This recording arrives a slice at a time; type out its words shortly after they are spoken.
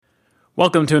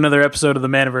Welcome to another episode of the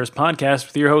Manaverse Podcast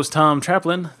with your host, Tom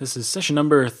Traplin. This is session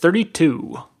number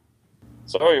 32.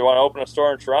 So, you want to open a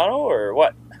store in Toronto or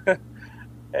what?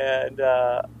 And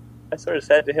I sort of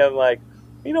said to him, like,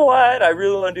 you know what? I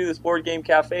really want to do this board game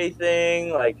cafe thing.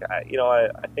 Like, I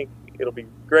think it'll be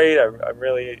great. I'm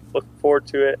really looking forward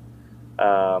to it.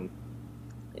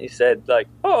 He said, like,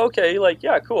 oh, okay. Like,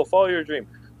 yeah, cool. Follow your dream.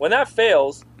 When that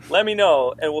fails, let me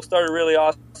know, and we'll start a really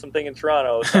awesome thing in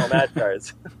Toronto selling match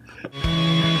cards.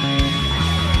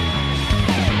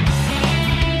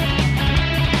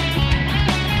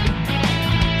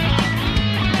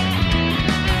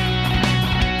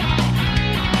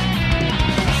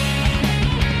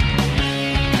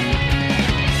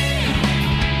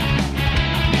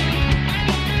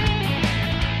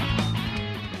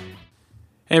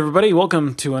 Hey everybody,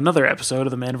 welcome to another episode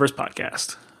of the Manaverse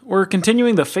Podcast. We're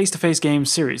continuing the face-to-face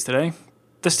games series today.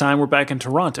 This time we're back in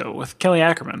Toronto with Kelly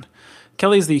Ackerman.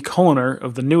 Kelly's the co-owner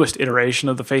of the newest iteration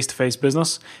of the face-to-face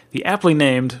business, the aptly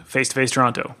named Face-to-Face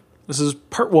Toronto. This is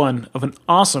part one of an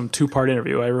awesome two-part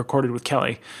interview I recorded with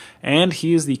Kelly, and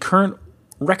he is the current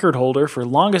record holder for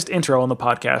longest intro on the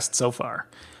podcast so far.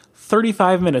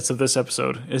 35 minutes of this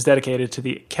episode is dedicated to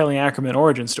the Kelly Ackerman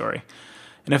origin story.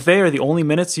 And if they are the only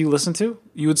minutes you listen to,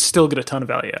 you would still get a ton of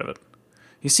value out of it.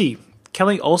 You see,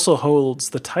 Kelly also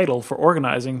holds the title for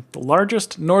organizing the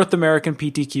largest North American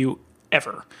PTQ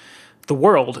ever. The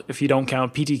world, if you don't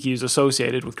count PTQs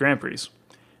associated with Grand Prix.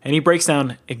 And he breaks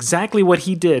down exactly what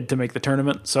he did to make the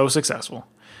tournament so successful.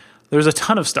 There's a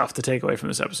ton of stuff to take away from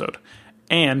this episode,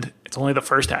 and it's only the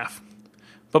first half.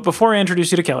 But before I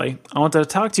introduce you to Kelly, I want to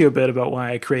talk to you a bit about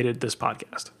why I created this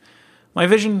podcast. My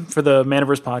vision for the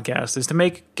Manaverse Podcast is to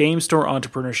make game store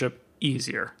entrepreneurship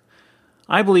easier.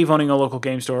 I believe owning a local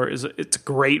game store it's a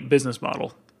great business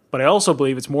model, but I also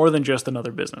believe it's more than just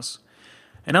another business.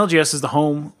 And LGS is the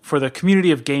home for the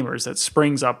community of gamers that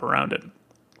springs up around it.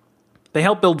 They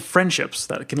help build friendships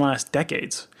that can last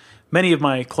decades. Many of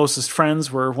my closest friends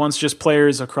were once just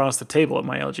players across the table at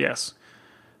my LGS.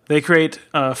 They create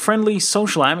a friendly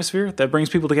social atmosphere that brings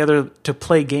people together to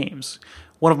play games,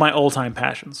 one of my all-time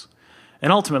passions.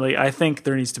 And ultimately, I think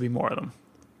there needs to be more of them.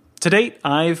 To date,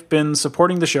 I've been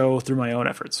supporting the show through my own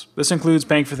efforts. This includes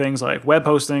paying for things like web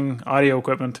hosting, audio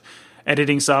equipment,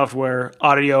 editing software,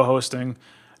 audio hosting,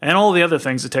 and all the other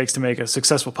things it takes to make a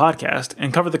successful podcast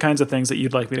and cover the kinds of things that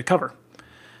you'd like me to cover.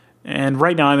 And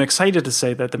right now, I'm excited to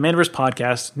say that the Manaverse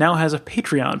Podcast now has a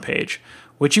Patreon page,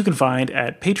 which you can find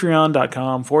at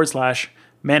patreon.com/Manaverse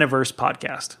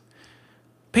Podcast.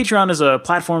 Patreon is a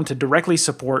platform to directly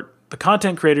support the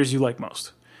content creators you like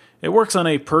most. It works on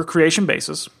a per creation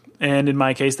basis, and in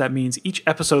my case that means each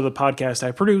episode of the podcast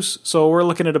I produce, so we're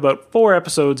looking at about 4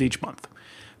 episodes each month.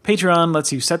 Patreon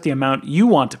lets you set the amount you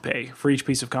want to pay for each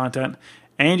piece of content,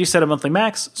 and you set a monthly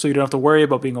max so you don't have to worry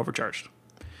about being overcharged.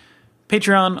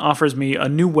 Patreon offers me a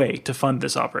new way to fund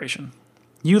this operation.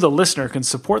 You, the listener, can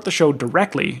support the show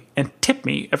directly and tip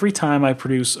me every time I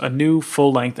produce a new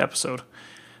full-length episode.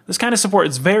 This kind of support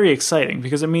is very exciting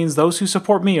because it means those who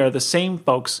support me are the same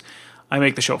folks I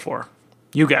make the show for.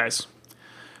 You guys.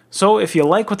 So if you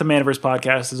like what the Manaverse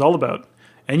Podcast is all about,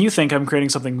 and you think I'm creating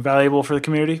something valuable for the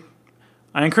community,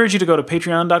 I encourage you to go to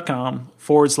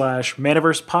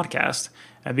patreon.com/Manaverse Podcast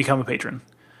and become a patron.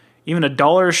 Even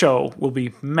 $1 a show will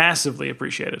be massively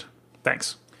appreciated.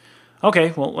 Thanks.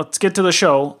 Okay, well, let's get to the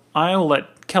show. I'll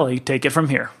let Kelly take it from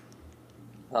here.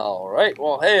 All right.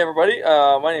 Well, hey, everybody.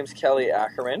 My name's Kelly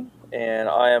Ackerman, and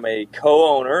I am a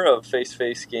co-owner of Face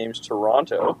Face Games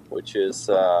Toronto, which is,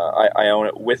 I own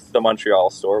it with the Montreal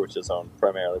store, which is owned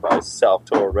primarily by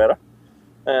Salvatore Retta.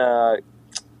 I'm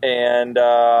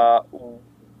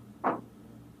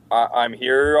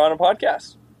here on a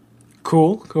podcast.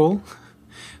 Cool.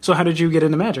 So how did you get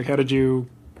into Magic? How did you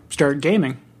start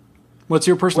gaming? What's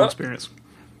your personal experience?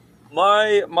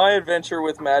 My adventure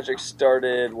with Magic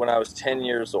started when I was 10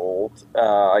 years old.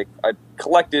 I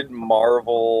collected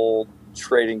Marvel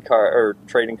trading cards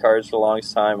for the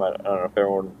longest time. I don't know if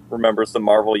everyone remembers the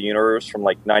Marvel universe from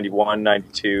like 91,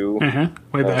 92.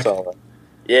 Way back.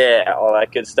 Yeah, all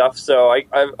that good stuff. So I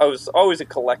was always a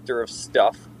collector of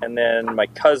stuff, and then my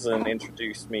cousin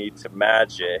introduced me to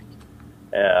Magic.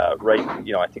 I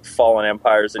think Fallen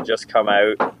Empires had just come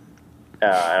out.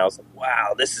 And I was like,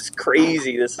 wow, this is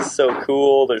crazy. This is so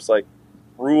cool. There's like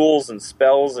rules and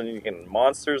spells and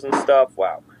monsters and stuff.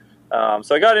 Wow.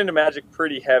 So I got into Magic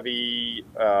pretty heavy.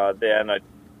 Then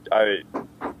I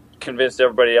convinced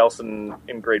everybody else in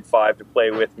grade 5 to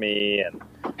play with me. And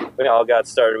we all got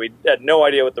started. We had no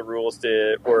idea what the rules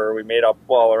were. We made up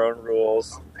all our own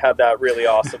rules. Had that really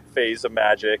awesome phase of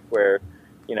Magic where,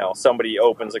 somebody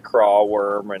opens a craw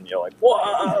worm and you're like,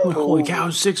 whoa! Holy cow,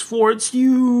 6'4", it's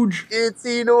huge! It's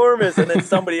enormous. And then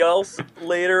somebody else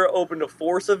later opened a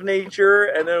force of nature,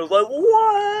 and then it was like,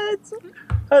 what?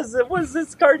 What does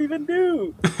this card even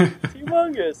do? It's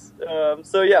humongous.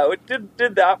 So yeah, it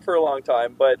did that for a long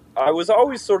time, but I was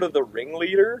always sort of the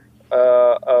ringleader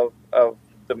of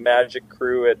the Magic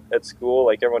crew at school.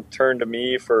 Like, everyone turned to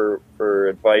me for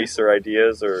advice or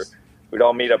ideas, or we'd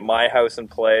all meet at my house and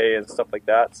play and stuff like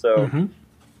that. So,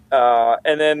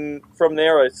 and then from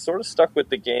there, I sort of stuck with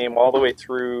the game all the way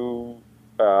through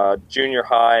junior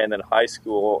high and then high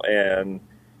school. And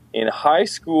in high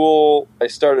school, I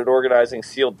started organizing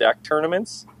sealed deck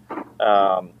tournaments.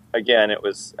 Again, it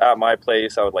was at my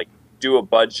place. I would do a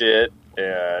budget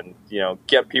and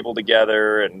get people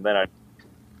together, and then I'd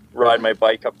ride my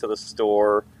bike up to the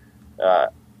store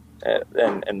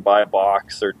and buy a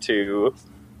box or two.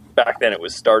 Back then it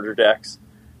was starter decks.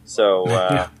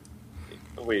 So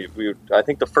we I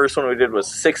think the first one we did was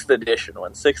 6th edition.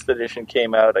 When 6th edition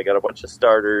came out, I got a bunch of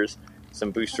starters,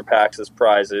 some booster packs as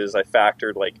prizes. I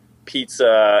factored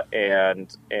pizza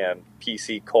and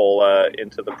PC cola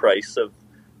into the price of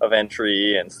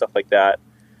entry and stuff like that.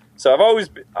 So I've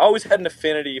always had an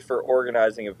affinity for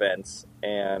organizing events,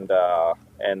 and that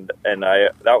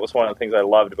was one of the things I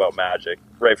loved about Magic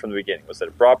right from the beginning, was that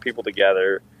it brought people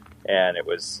together, and it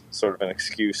was sort of an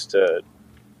excuse to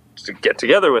get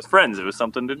together with friends. It was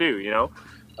something to do,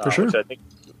 For sure. Which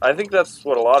I think that's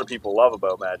what a lot of people love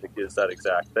about Magic, is that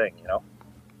exact thing,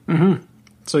 Mm-hmm.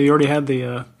 So you already had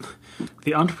the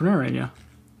entrepreneur in you.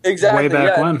 Exactly. Way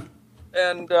back when.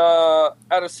 And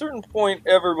at a certain point,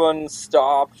 everyone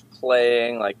stopped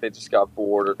playing. They just got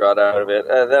bored or got out of it.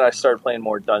 And then I started playing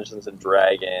more Dungeons and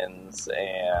Dragons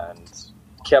and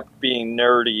kept being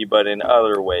nerdy, but in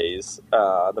other ways.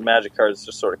 The Magic cards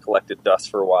just sort of collected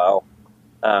dust for a while.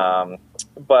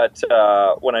 But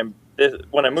when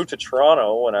I moved to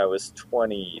Toronto when I was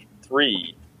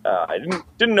 23, I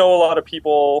didn't know a lot of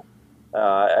people.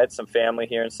 I had some family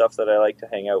here and stuff that I like to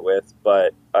hang out with,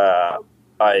 but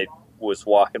I was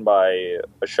walking by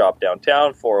a shop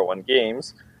downtown, 401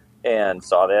 Games, and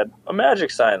saw they had a Magic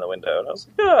sign in the window. And I was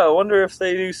like, I wonder if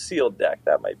they do sealed deck.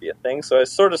 That might be a thing. So I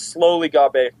sort of slowly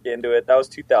got back into it. That was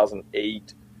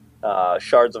 2008.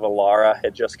 Shards of Alara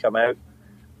had just come out.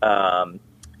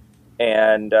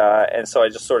 And so I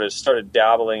just sort of started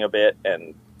dabbling a bit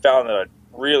and found that I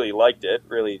really liked it,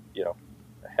 really,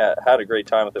 had a great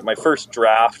time with it. My first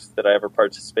draft that I ever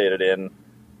participated in,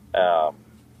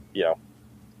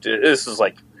 this was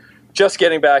just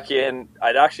getting back in.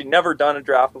 I'd actually never done a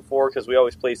draft before because we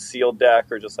always played sealed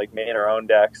deck or just made our own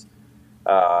decks.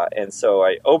 And so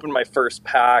I opened my first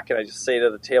pack and I just say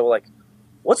to the table,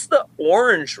 what's the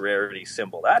orange rarity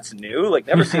symbol? That's new.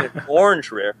 Never seen an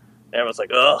orange rare. And everyone's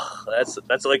like, ugh, that's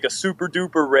a super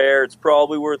duper rare. It's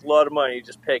probably worth a lot of money.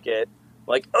 Just pick it.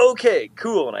 Okay,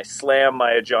 cool. And I slam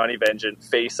my Johnny Vengeance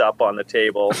face up on the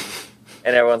table.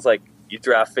 And everyone's like, you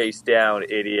draft face down,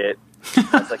 idiot.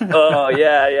 I was like, oh,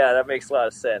 yeah, that makes a lot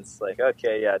of sense.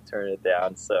 Okay, yeah, turn it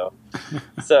down. So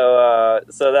that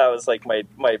was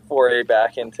my foray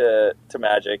back into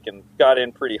Magic, and got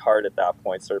in pretty hard at that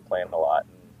point, started playing a lot.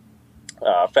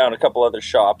 And, found a couple other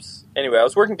shops. Anyway, I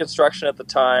was working construction at the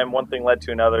time. One thing led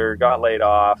to another, got laid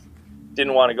off.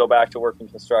 Didn't want to go back to working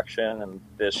construction, and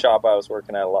the shop I was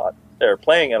working at a lot, they were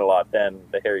playing at a lot then,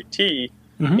 the Harry T,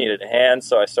 needed a hand,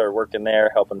 so I started working there,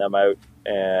 helping them out,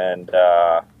 and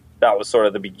that was sort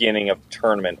of the beginning of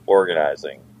tournament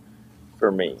organizing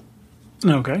for me.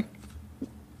 Okay.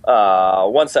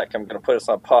 One sec, I'm going to put us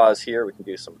on pause here. We can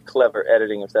do some clever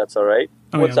editing if that's all right.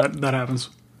 Oh, what's yeah, that happens.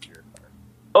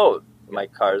 Oh, my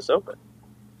car's open.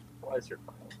 Why is your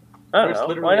car? I don't know. There's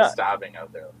literally a stabbing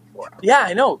out there. Yeah,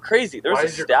 I know. Crazy. There's a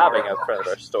stabbing out front of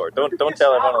our store. Don't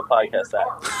tell everyone on the podcast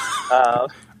that.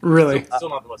 Really? Still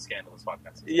not the most scandalous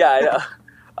podcast. Yeah, I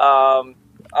know.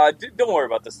 Don't worry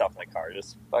about the stuff in my car.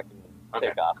 Just fucking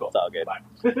take off. Cool. It's all good.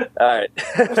 All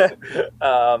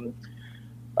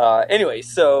right. Anyway,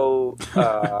 so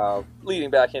leading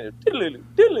back into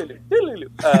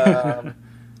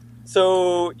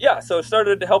so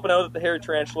started helping out at the Hairy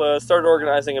Tarantula, started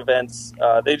organizing events.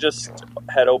 They just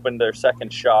had opened their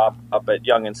second shop up at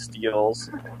Young and Steele's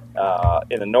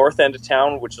in the north end of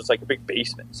town, which was a big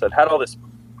basement. So it had all this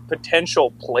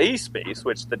potential play space,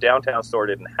 which the downtown store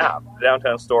didn't have. The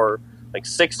downtown store,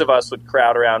 6 of us would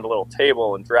crowd around a little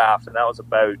table and draft, and that was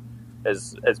about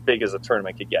as big as a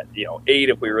tournament could get. 8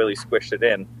 if we really squished it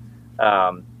in.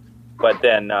 But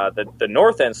then the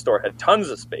North End store had tons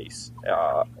of space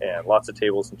and lots of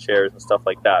tables and chairs and stuff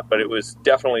like that. But it was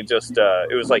definitely just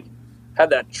it was had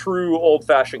that true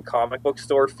old-fashioned comic book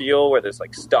store feel where there's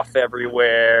like stuff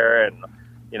everywhere and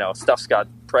stuff's got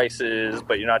prices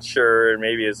but you're not sure, and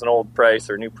maybe it's an old price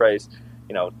or a new price.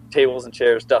 Tables and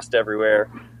chairs, dust everywhere.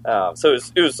 So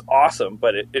it was awesome,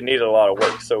 but it needed a lot of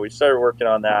work. So we started working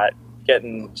on that,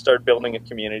 started building a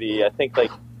community. I think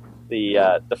like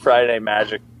the Friday Night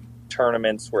Magic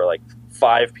tournaments were like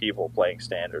 5 people playing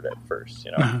Standard at first.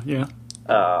 Yeah.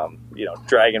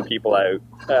 Dragging people out.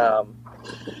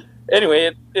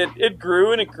 Anyway, it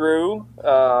grew and it grew.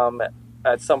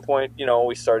 At some point,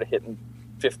 we started hitting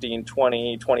 15,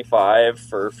 20, 25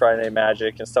 for Friday Night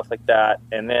Magic and stuff like that.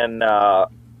 And then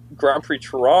Grand Prix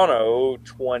Toronto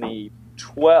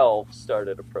 2012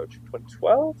 started approaching.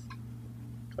 2012?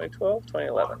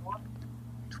 2011?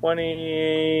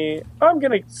 I'm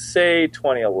going to say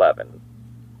 2011.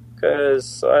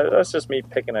 Because that's just me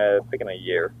picking a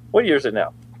year. What year is it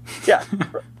now? Yeah.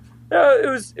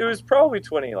 It was probably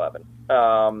 2011.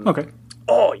 Okay.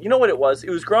 Oh, you know what it was?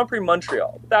 It was Grand Prix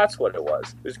Montreal. That's what it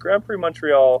was. It was Grand Prix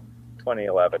Montreal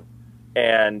 2011.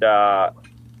 And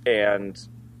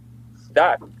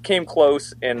that came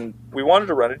close, and we wanted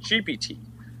to run a GPT.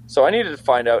 So I needed to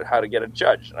find out how to get a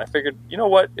judge. And I figured, you know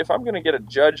what? If I'm going to get a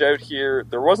judge out here,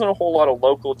 there wasn't a whole lot of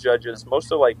local judges. Most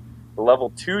of the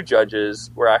level 2 judges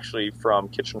were actually from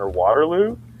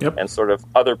Kitchener-Waterloo. Yep. And sort of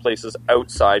other places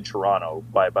outside Toronto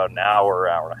by about an hour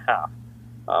and a half.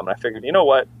 And I figured, you know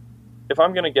what? If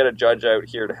I'm going to get a judge out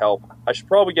here to help, I should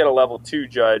probably get a level 2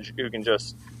 judge who can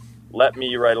just let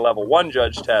me write a level 1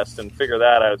 judge test and figure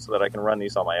that out so that I can run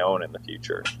these on my own in the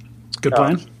future. Good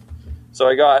plan. So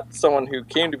I got someone who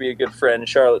came to be a good friend,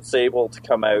 Charlotte Sable, to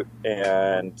come out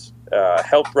and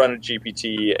help run a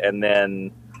GPT, and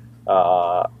then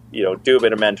do a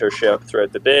bit of mentorship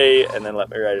throughout the day, and then let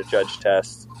me write a judge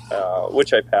test,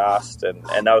 which I passed, and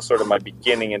that was sort of my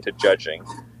beginning into judging.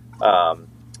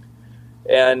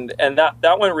 And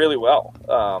that went really well.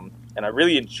 And I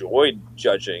really enjoyed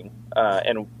judging.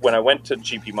 And when I went to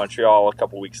GP Montreal a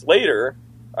couple weeks later,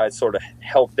 I sort of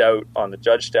helped out on the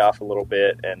judge staff a little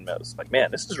bit, and I was like,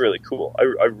 man, this is really cool.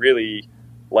 I really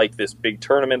like this big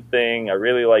tournament thing. I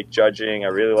really like judging. I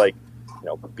really like,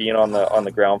 being on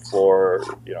the ground floor,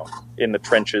 in the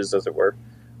trenches, as it were.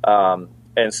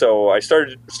 And so I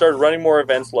started running more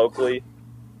events locally,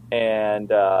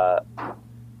 and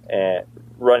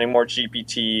running more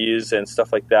GPTs and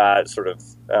stuff like that, sort of.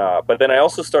 But then I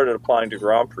also started applying to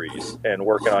Grand Prix and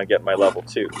working on getting my level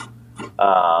 2.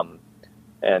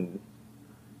 And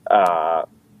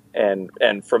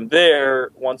from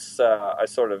there, once I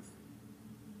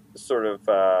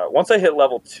once I hit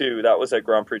level 2, that was at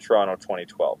Grand Prix Toronto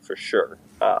 2012 for sure.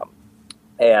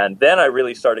 And then I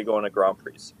really started going to Grand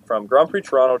Prix. From Grand Prix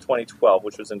Toronto 2012,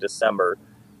 which was in December,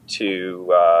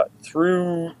 to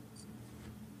through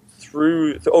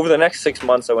over the next 6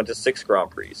 months, I went to 6 Grand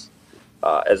Prix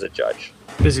as a judge.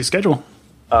 Busy schedule.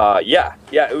 Yeah,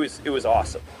 it was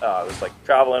awesome. It was like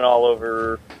traveling all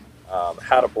over.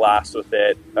 Had a blast with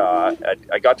it.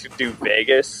 I got to do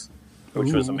Vegas,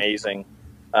 which was amazing.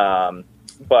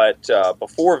 But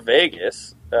before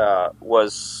Vegas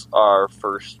was our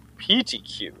first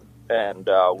PTQ, and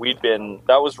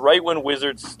that was right when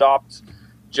Wizards stopped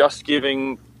just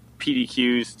giving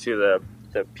PTQs to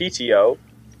the PTO.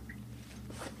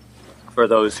 For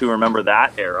those who remember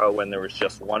that era, when there was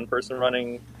just one person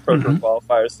running Pro Tour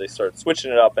qualifiers, they started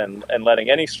switching it up and letting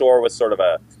any store with sort of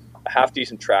a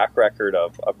half-decent track record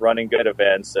of running good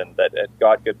events and that it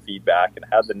got good feedback and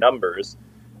had the numbers,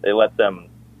 they let them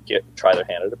try their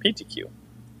hand at a PTQ.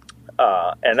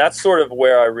 And that's sort of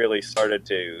where I really started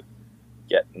to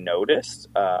get noticed.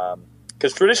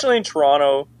 Because traditionally in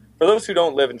Toronto, for those who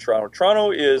don't live in Toronto,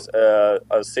 Toronto is a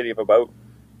city of about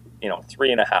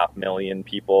 3.5 million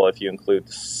people if you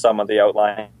include some of the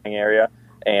outlying area.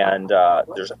 And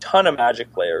there's a ton of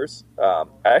Magic players. I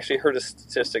actually heard a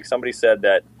statistic. Somebody said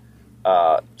that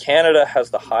Canada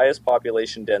has the highest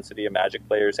population density of Magic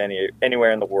players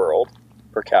anywhere in the world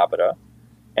per capita,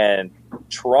 and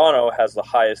Toronto has the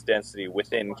highest density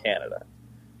within Canada.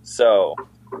 So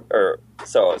I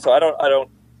don't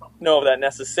know if that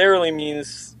necessarily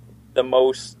means the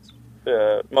most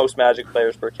Magic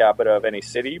players per capita of any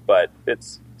city, but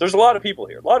there's a lot of people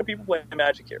here. A lot of people play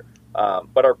Magic here.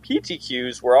 But our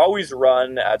PTQs were always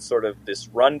run at sort of this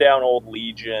rundown old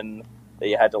Legion that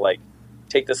you had to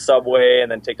take the subway and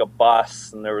then take a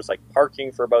bus, and there was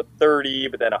parking for about 30,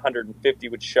 but then 150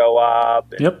 would show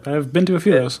up. Yep, I've been to a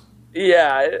few of those.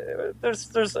 Yeah,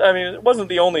 it wasn't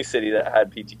the only city that had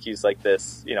PTQs like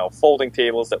this, folding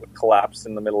tables that would collapse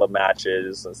in the middle of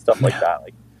matches and stuff like that.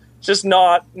 Just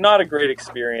not a great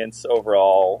experience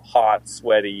overall. Hot,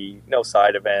 sweaty, no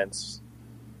side events.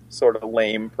 sort of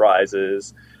lame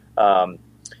prizes. And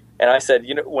I said,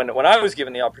 when I was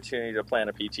given the opportunity to plan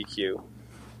a PTQ,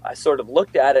 I sort of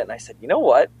looked at it and I said, you know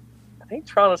what? I think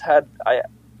Toronto's had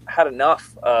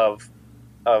enough of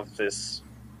this,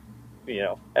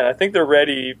 and I think they're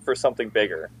ready for something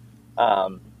bigger.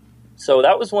 So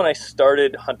that was when I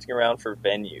started hunting around for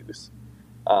venues.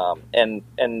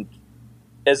 And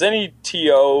as any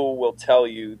TO will tell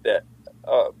you, that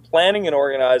planning and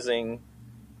organizing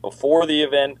before the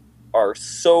event are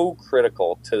so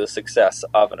critical to the success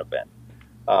of an event.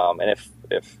 And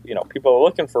if people are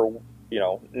looking for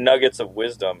nuggets of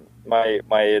wisdom,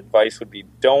 my advice would be,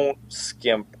 don't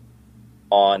skimp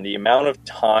on the amount of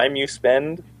time you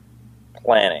spend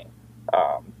planning.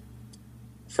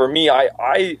 For me,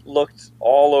 I looked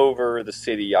all over the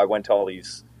city. I went to all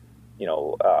these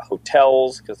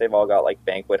hotels, because they've all got like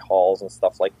banquet halls and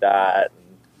stuff like that,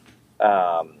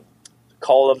 and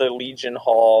call of the Legion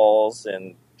halls,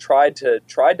 and tried to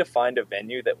find a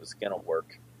venue that was going to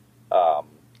work.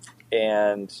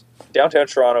 And downtown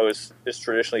Toronto is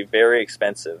traditionally very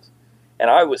expensive, and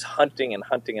I was hunting and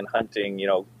hunting and hunting,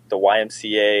 the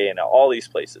YMCA and all these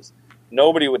places.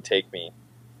 Nobody would take me,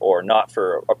 or not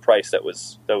for a price that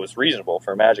was reasonable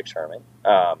for a Magic tournament.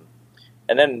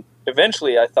 And then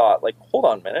eventually I thought, like, hold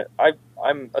on a minute,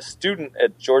 I'm a student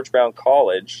at George Brown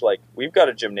College. Like, we've got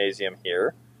a gymnasium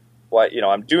here.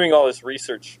 I'm doing all this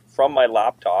research from my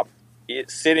laptop,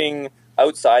 sitting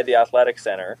outside the athletic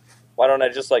center. Why don't I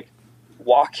just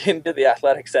walk into the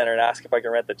athletic center and ask if I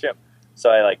can rent the gym? So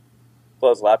I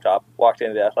closed the laptop, walked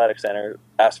into the athletic center,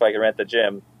 asked if I could rent the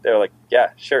gym. They were like,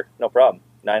 yeah, sure, no problem.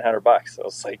 $900. I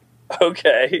was like,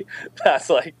 okay, that's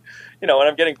when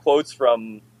I'm getting quotes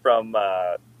from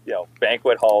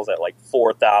banquet halls at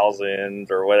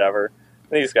 $4,000 or whatever.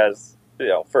 And these guys,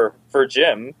 for a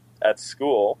gym at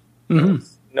school,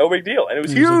 no big deal, and it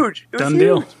was huge. It was done huge.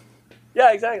 Deal.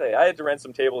 Yeah, exactly. I had to rent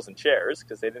some tables and chairs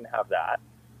because they didn't have that.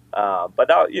 But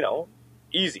that,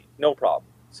 easy, no problem.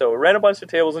 So we rent a bunch of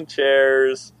tables and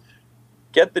chairs,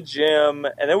 get the gym,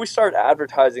 and then we start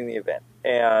advertising the event.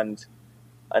 And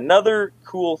another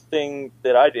cool thing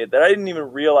that I did that I didn't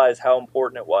even realize how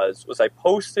important it was I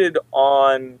posted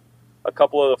on a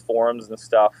couple of the forums and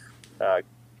stuff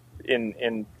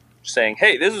in saying,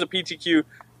 hey, this is a PTQ.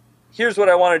 Here's what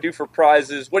I want to do for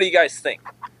prizes. What do you guys think?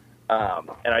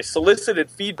 And I solicited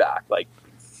feedback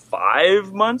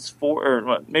 5 months,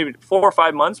 maybe 4 or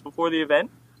 5 months before the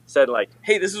event. Said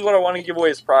hey, this is what I want to give away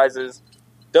as prizes.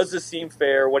 Does this seem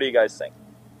fair? What do you guys think?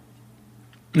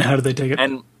 And how did they take it?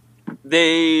 And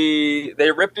they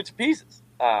ripped it to pieces.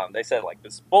 They said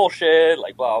this is bullshit,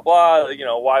 blah blah.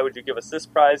 Why would you give us this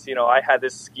prize? I had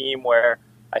this scheme where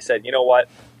I said, you know what,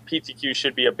 PTQ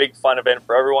should be a big fun event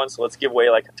for everyone, so let's give away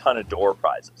a ton of door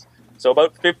prizes. So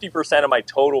about 50% of my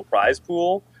total prize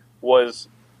pool was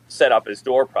set up as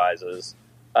door prizes,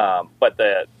 but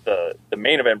the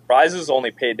main event prizes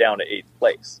only paid down to 8th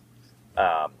place.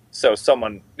 So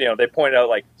someone, they pointed out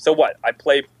so what? I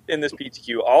play in this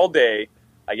PTQ all day.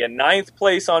 I get 9th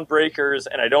place on breakers,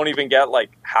 and I don't even get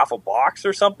half a box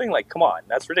or something. Come on,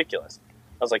 that's ridiculous.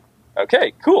 I was like,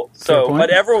 okay, cool. So, but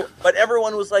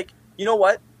everyone was like, you know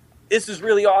what? This is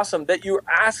really awesome that you're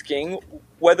asking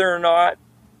whether or not,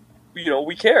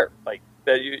 we care.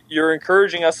 That you're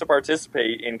encouraging us to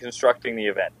participate in constructing the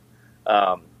event.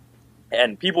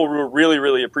 And people were really,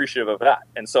 really appreciative of that.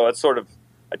 And so it's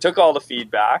I took all the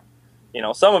feedback.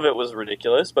 Some of it was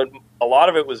ridiculous, but a lot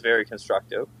of it was very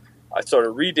constructive. I sort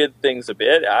of redid things a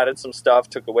bit, added some stuff,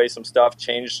 took away some stuff,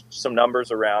 changed some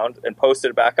numbers around, and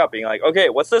posted it back up, being like, okay,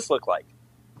 what's this look like?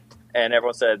 And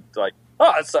everyone said,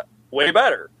 oh, it's way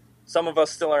better. Some of us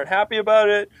still aren't happy about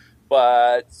it,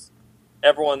 but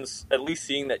everyone's at least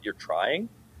seeing that you're trying.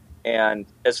 And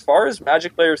as far as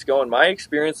Magic players go, in my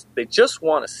experience, they just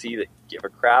want to see that you give a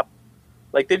crap.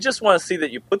 They just want to see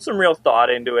that you put some real thought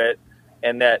into it,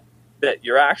 and that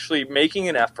you're actually making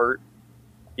an effort.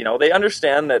 They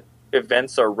understand that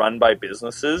events are run by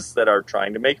businesses that are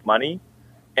trying to make money.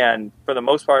 And for the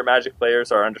most part, Magic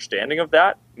players are understanding of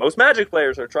that. Most Magic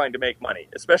players are trying to make money,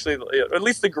 especially, at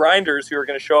least the grinders who are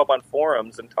going to show up on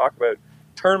forums and talk about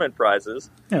tournament prizes.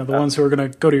 Yeah, the ones who are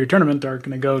going to go to your tournament are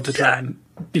going to go to try and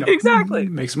exactly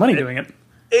make some money doing it.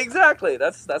 Exactly.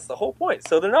 That's the whole point.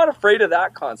 So they're not afraid of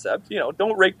that concept.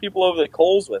 Don't rake people over the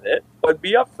coals with it, but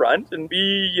be upfront and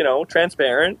be,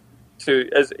 transparent to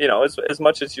as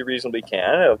much as you reasonably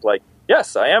can of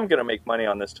yes, I am going to make money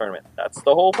on this tournament. That's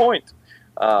the whole point.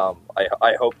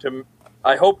 I hope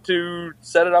to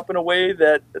set it up in a way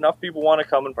that enough people want to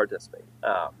come and participate.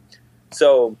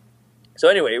 So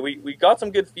anyway, we got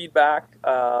some good feedback.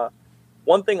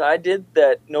 One thing I did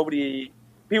that nobody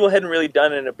people hadn't really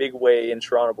done it in a big way in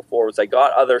Toronto before was I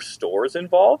got other stores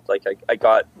involved. Like I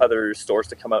got other stores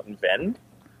to come out and vend.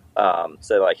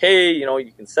 So like, hey,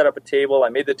 you can set up a table. I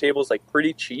made the tables like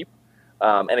pretty cheap.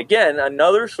 And again,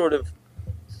 another sort of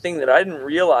thing that I didn't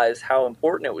realize how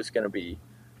important it was going to be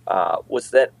was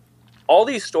that all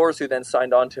these stores who then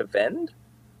signed on to vend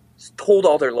told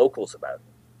all their locals about it.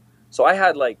 So I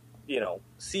had like,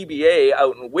 CBA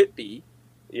out in Whitby,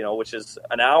 which is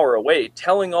an hour away,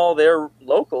 telling all their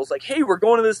locals like, hey, we're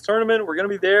going to this tournament. We're going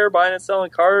to be there buying and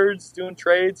selling cards, doing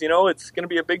trades. It's going to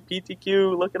be a big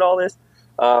PTQ. Look at all this.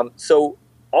 So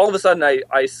all of a sudden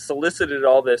I solicited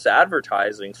all this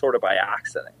advertising sort of by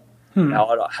accident. Now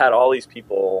I had all these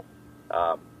people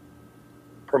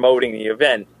promoting the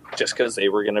event just because they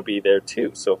were going to be there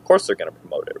too. So of course they're going to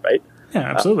promote it, right? Yeah,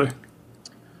 absolutely.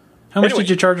 How much did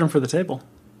you charge them for the table?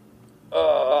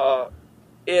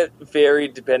 It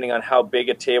varied depending on how big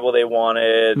a table they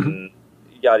wanted and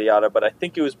yada yada. But I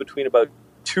think it was between about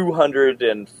 200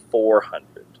 and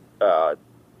 400.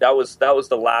 That was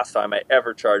the last time I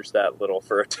ever charged that little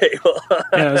for a table.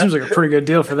 Yeah, it seems like a pretty good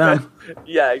deal for them.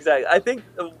 Yeah, exactly.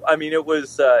 It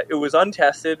was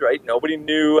untested, right? Nobody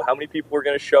knew how many people were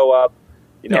going to show up.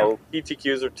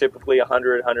 PTQs are typically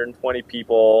 100, 120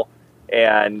 people,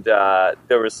 and there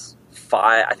was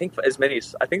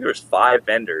there was 5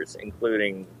 vendors,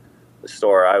 including the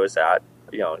store I was at.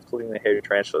 Including the Hater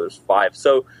Tarantula, there's 5.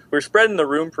 So we were spreading the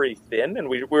room pretty thin, and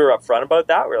we were upfront about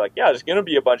that. We were like, yeah, there's going to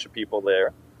be a bunch of people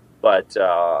there, but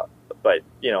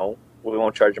we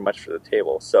won't charge you much for the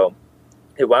table. So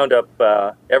it wound up,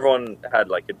 everyone had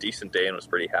like a decent day and was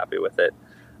pretty happy with it.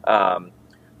 So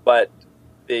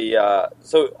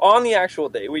on the actual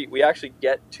day, we actually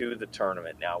get to the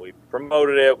tournament now. We've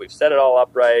promoted it. We've set it all up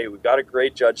right. We've got a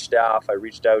great judge staff. I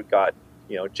reached out, got,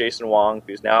 Jason Wong,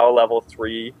 who's now a level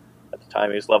 3. At the time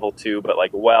he was level 2, but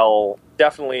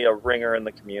definitely a ringer in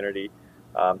the community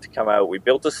to come out. We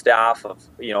built a staff of,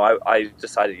 I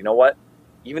decided, what?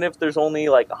 Even if there's only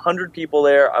like 100 people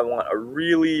there, I want a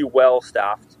really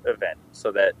well-staffed event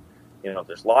so that,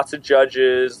 there's lots of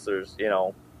judges. There's,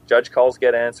 judge calls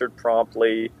get answered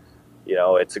promptly.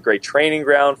 It's a great training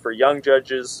ground for young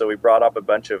judges. So we brought up a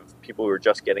bunch of people who are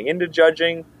just getting into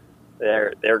judging.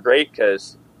 They're great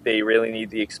because they really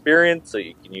need the experience. So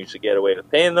you can usually get away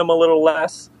with paying them a little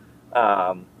less,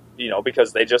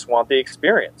 because they just want the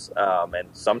experience. And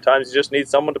sometimes you just need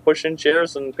someone to push in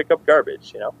chairs and pick up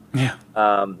garbage, Yeah.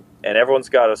 And everyone's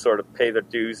got to sort of pay their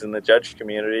dues in the judge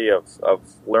community of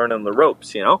learning the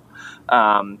ropes,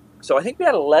 So I think we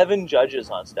had 11 judges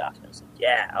on staff. And I was like,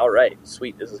 yeah, all right,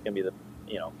 sweet. This is going to be the,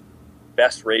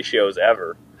 best ratios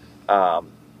ever.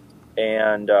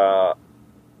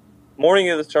 Morning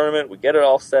of the tournament, we get it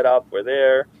all set up. We're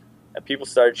there, and people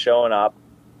start showing up.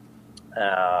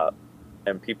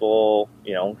 And people,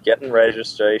 getting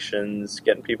registrations,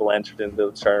 getting people entered into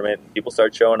the tournament. And people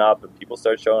start showing up, and people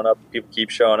start showing up. And people keep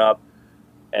showing up.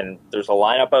 And there's a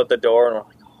lineup out the door, and we're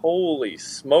like, holy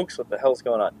smokes, what the hell's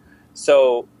going on?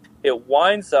 So it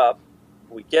winds up,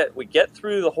 we get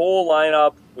through the whole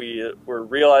lineup. We're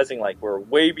realizing we're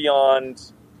way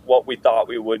beyond what we thought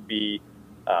we would be.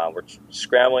 We're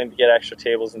scrambling to get extra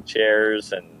tables and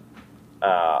chairs, and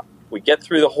we get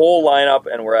through the whole lineup,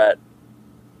 and we're at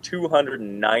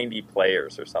 290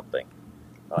 players or something.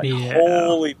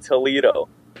 Holy Toledo.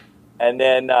 And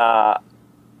then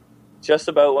just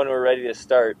about when we're ready to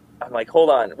start, I'm like, hold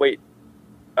on, wait,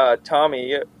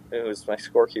 Tommy, it was my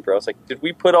scorekeeper. I was like, did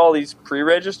we put all these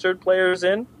pre-registered players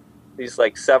in? These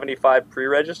 75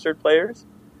 pre-registered players?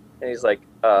 And he's like,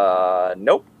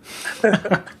 nope.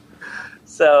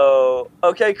 So,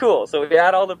 okay, cool. So we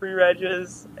had all the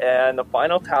pre-regs, and the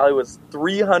final tally was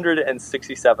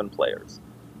 367 players.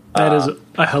 That is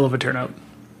a hell of a turnout.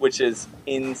 Which is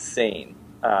insane.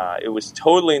 It was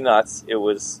totally nuts. It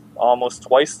was almost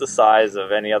twice the size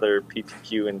of any other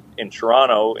PTQ in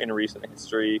Toronto in recent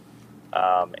history.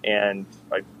 And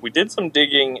we did some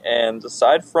digging, and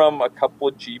aside from a couple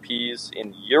of GPs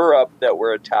in Europe that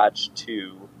were attached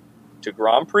to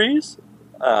Grand Prix,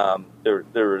 there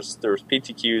was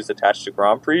PTQs attached to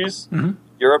Grand Prix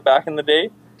Europe back in the day.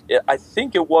 I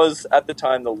think it was at the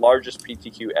time the largest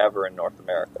PTQ ever in North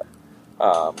America,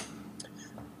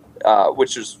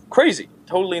 which was crazy,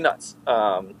 totally nuts.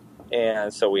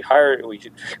 And so we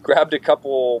grabbed a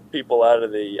couple people out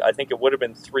of I think it would have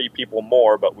been 3 people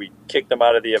more, but we kicked them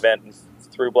out of the event and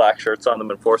threw black shirts on them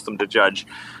and forced them to judge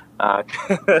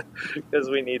because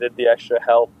we needed the extra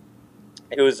help.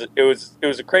 It was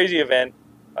a crazy event.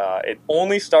 It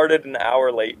only started an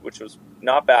hour late, which was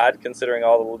not bad considering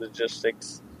all the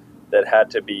logistics that had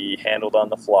to be handled on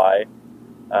the fly.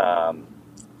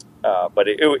 But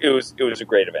it was a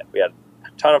great event. We had a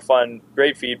ton of fun,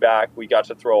 great feedback. We got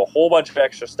to throw a whole bunch of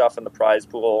extra stuff in the prize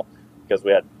pool because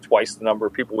we had twice the number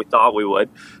of people we thought we would.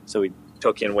 So we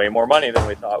took in way more money than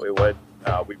we thought we would.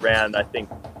 We ran, I think,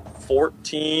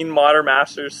 14 Modern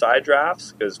Masters side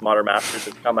drafts because Modern Masters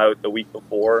had come out the week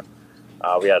before.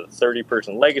 We had a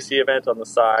 30-person legacy event on the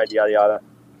side, yada yada.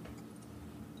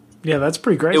 Yeah, that's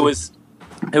pretty crazy.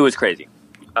 It was crazy.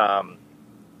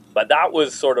 But that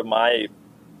was sort of my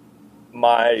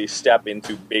step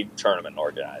into big tournament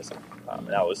organizing.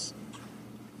 That was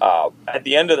at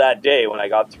the end of that day when I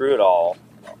got through it all.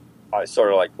 I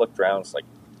sort of like looked around, and was like,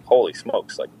 "Holy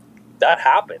smokes! Like that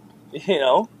happened," you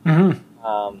know. Mm-hmm.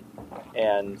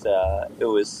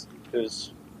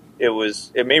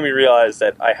 It made me realize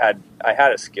that I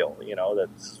had a skill, you know,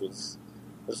 that this was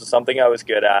something I was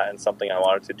good at and something I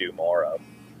wanted to do more of.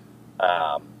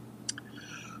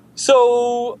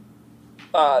 So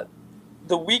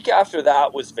the week after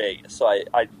that was Vegas. So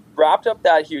I wrapped up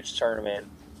that huge tournament.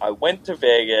 I went to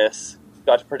Vegas,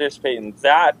 got to participate in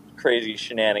that crazy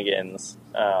shenanigans,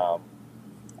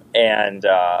 and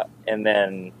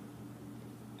then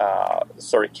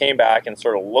sort of came back and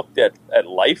sort of looked at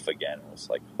life again. It was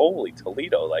like, holy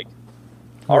Toledo, like,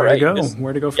 all where right, to go?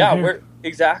 Where to go from here?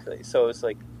 Exactly. So it's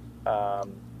like,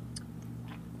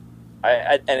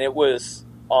 and it was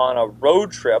on a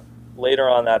road trip later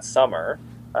on that summer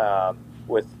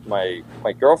with my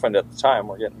girlfriend at the time.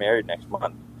 We're getting married next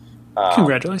month.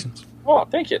 Congratulations! Oh,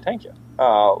 thank you.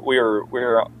 We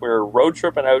were road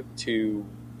tripping out to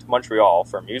Montreal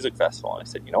for a music festival, and I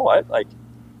said, you know what, like,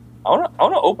 I want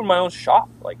to open my own shop.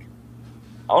 Like,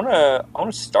 I want to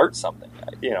start something,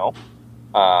 you know,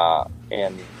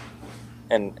 and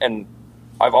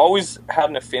I've always had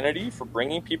an affinity for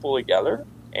bringing people together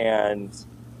and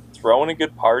throwing a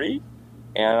good party,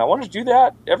 and I wanted to do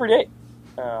that every day.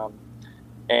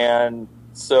 And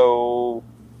so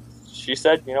she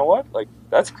said, you know what, like,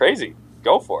 that's crazy.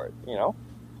 Go for it, you know.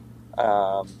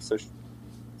 So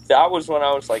that was when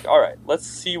I was like, all right, let's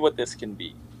see what this can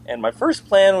be. And my first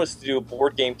plan was to do a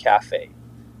board game cafe.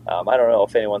 I don't know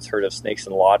if anyone's heard of Snakes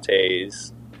and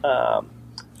Lattes. I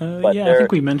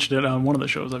think we mentioned it on one of the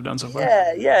shows I've done so far.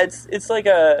 Yeah, it's like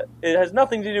it has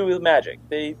nothing to do with Magic.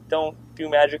 They don't do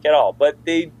Magic at all, but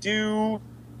they do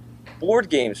board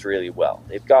games really well.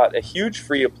 They've got a huge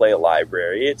free-to-play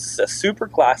library. It's a super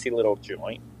classy little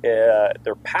joint.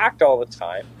 They're packed all the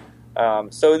time.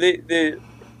 So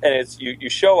you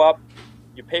show up,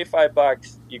 you pay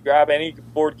 $5, you grab any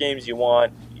board games you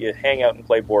want, you hang out and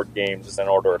play board games and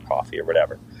order a coffee or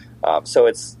whatever. So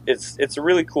it's a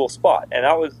really cool spot, and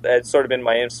that had sort of been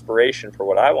my inspiration for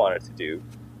what I wanted to do,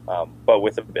 but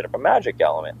with a bit of a Magic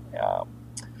element.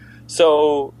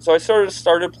 So I sort of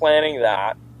started planning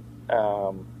that.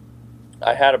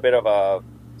 I had a bit of a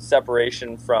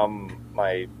separation from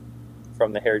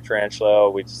the Hairy Tarantula.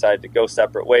 We decided to go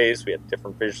separate ways. We had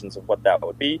different visions of what that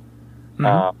would be.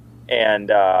 Mm-hmm.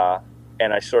 And I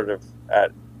sort of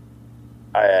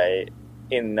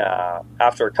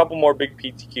after a couple more big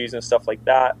PTQs and stuff like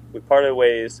that, we parted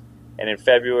ways. And in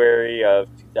February of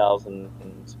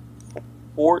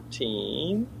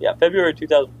 2014, February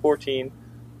 2014,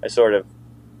 I sort of,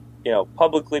 you know,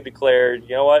 publicly declared,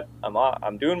 you know what,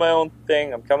 I'm doing my own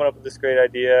thing. I'm coming up with this great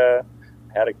idea.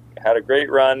 Had a great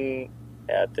run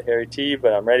at the Hairy T,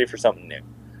 but I'm ready for something new.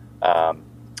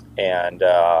 And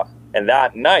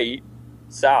that night,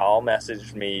 Sal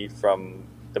messaged me from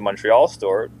the Montreal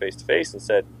store face to face and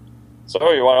said,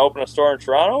 "So you want to open a store in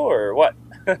Toronto or what?"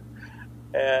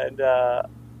 And I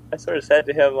sort of said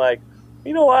to him, like,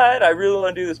 you know what, I really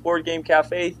want to do this board game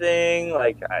cafe thing.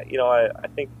 Like, I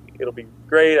think it'll be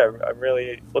great. I'm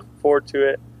really looking forward to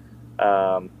it.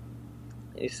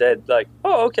 He said, like,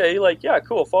 oh, okay, like, yeah,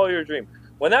 cool, follow your dream.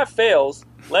 When that fails,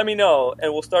 let me know,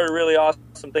 and we'll start a really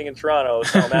awesome thing in Toronto,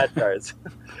 sell Mad cards.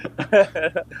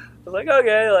 I was like,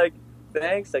 okay, like,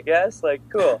 thanks, I guess, like,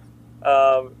 cool.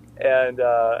 And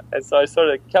so I sort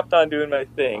of kept on doing my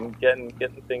thing, getting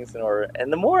things in order.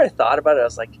 And the more I thought about it, I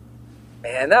was like,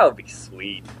 man, that would be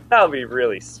sweet. That would be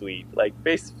really sweet. Like,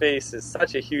 Face to Face is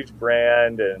such a huge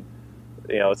brand, and,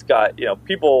 you know, it's got, you know,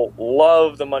 people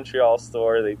love the Montreal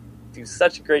store. They do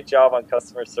such a great job on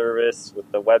customer service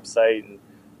with the website, and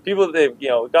people, they've, you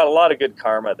know, got a lot of good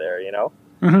karma there, you know.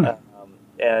 Mm-hmm.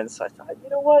 And so I thought, you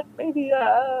know what, maybe.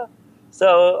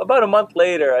 So about a month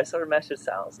later, I sort of messaged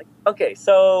Sal. I was like, okay,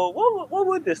 so what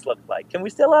would this look like? Can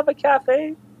we still have a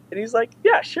cafe? And he's like,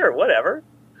 yeah, sure, whatever.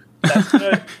 That's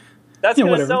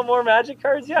gonna sell more Magic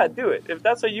cards. Yeah, do it. If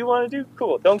that's what you want to do,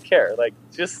 cool. Don't care. Like,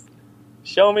 just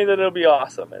show me that it'll be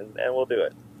awesome, and we'll do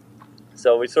it.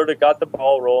 So we sort of got the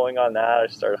ball rolling on that. I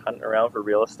started hunting around for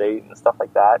real estate and stuff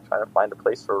like that, trying to find a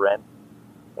place for rent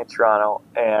in Toronto.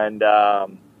 And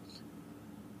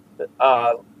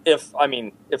if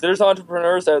there's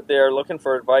entrepreneurs out there looking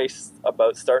for advice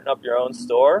about starting up your own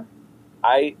store,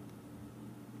 I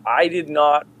did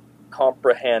not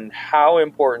comprehend how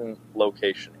important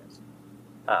location is.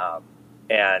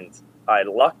 And I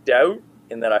lucked out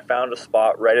in that I found a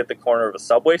spot right at the corner of a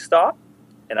subway stop,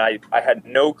 and I had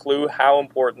no clue how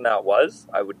important that was.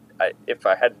 If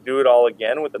I had to do it all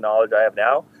again with the knowledge I have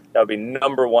now, that would be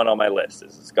number one on my list.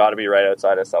 It's got to be right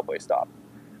outside a subway stop,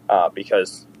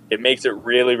 because it makes it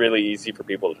really, really easy for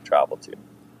people to travel to.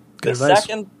 Good advice.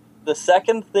 The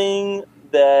second thing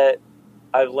that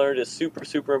I've learned is super,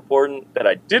 super important that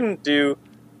I didn't do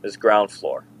is ground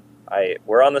floor.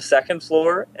 We're on the second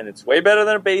floor, and it's way better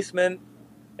than a basement.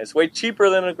 It's way cheaper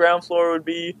than a ground floor would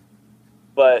be,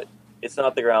 but it's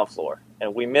not the ground floor.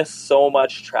 And we miss so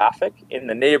much traffic in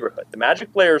the neighborhood. The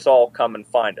Magic players all come and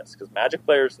find us because Magic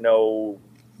players know...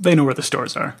 They know where the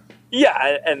stores are.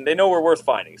 Yeah, and they know we're worth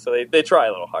finding, so they try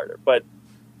a little harder. But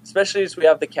especially as we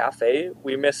have the cafe,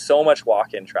 we miss so much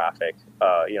walk-in traffic.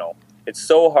 It's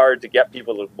so hard to get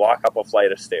people to walk up a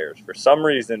flight of stairs. For some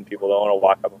reason, people don't want to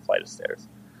walk up a flight of stairs.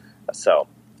 So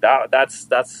that's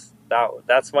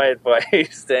my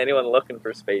advice to anyone looking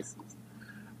for spaces.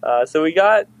 So we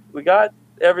got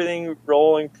everything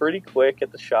rolling pretty quick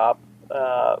at the shop.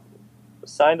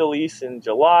 Signed a lease in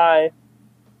July.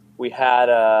 We had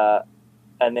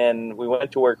and then we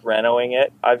went to work renoing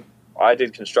it. I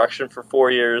did construction for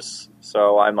 4 years,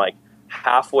 so I'm like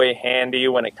halfway handy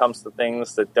when it comes to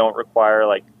things that don't require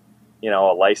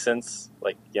a license.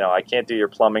 I can't do your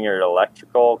plumbing or your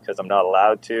electrical because I'm not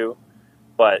allowed to.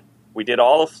 But we did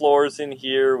all the floors in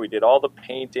here. We did all the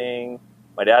painting.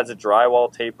 My dad's a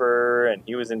drywall taper, and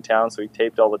he was in town, so he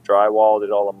taped all the drywall,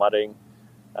 did all the mudding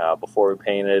before we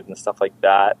painted and stuff like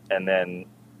that. And then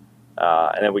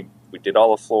we did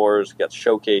all the floors, got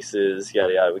showcases,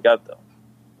 yada yada.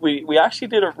 We actually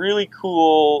did a really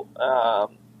cool.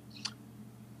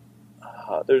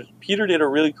 Peter did a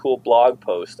really cool blog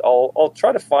post. I'll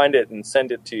try to find it and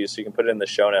send it to you so you can put it in the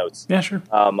show notes. Yeah, sure.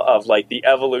 Of the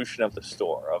evolution of the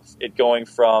store, of it going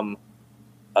from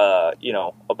a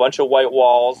bunch of white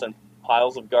walls and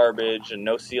piles of garbage and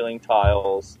no ceiling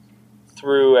tiles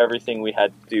through everything we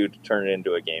had to do to turn it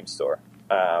into a game store.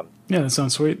 Yeah, that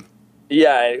sounds sweet.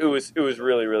 Yeah, it was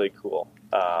really, really cool.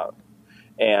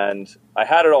 And I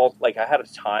had it all, I had a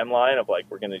timeline of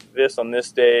we're going to do this on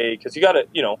this day, because you got to,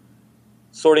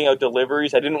 sorting out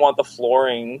deliveries. I didn't want the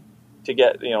flooring to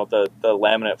get, the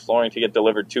laminate flooring to get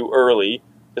delivered too early,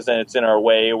 because then it's in our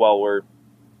way while we're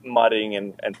mudding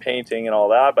and painting and all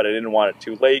that. But I didn't want it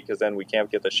too late, because then we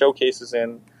can't get the showcases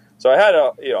in. So I had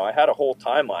a whole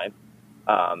timeline.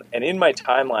 And in my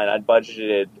timeline, I'd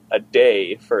budgeted a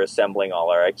day for assembling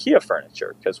all our IKEA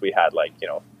furniture, because we had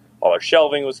all our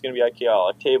shelving was going to be IKEA, all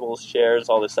our tables, chairs,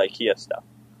 all this IKEA stuff.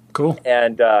 Cool.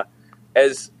 And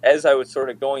as I was sort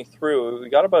of going through, we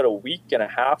got about a week and a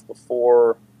half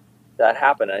before that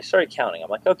happened, and I started counting. I'm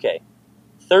like, okay,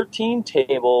 13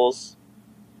 tables,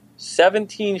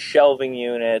 17 shelving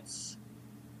units,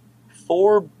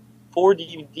 four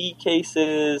DVD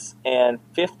cases, and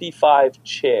 55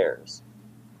 chairs.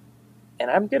 And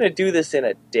I'm going to do this in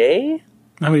a day?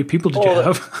 How many people did you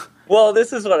have? Well,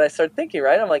 this is what I started thinking,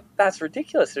 right? I'm like, that's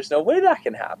ridiculous. There's no way that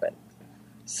can happen.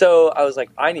 So I was like,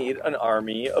 I need an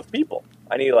army of people.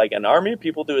 I need an army of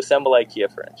people to assemble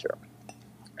IKEA furniture.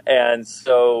 And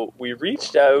so we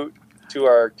reached out to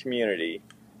our community,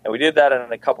 and we did that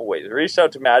in a couple ways. We reached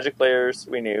out to Magic players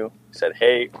we knew. We said,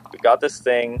 hey, we got this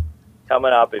thing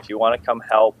coming up. If you want to come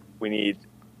help, we need,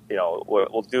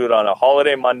 we'll do it on a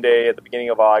holiday Monday at the beginning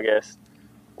of August.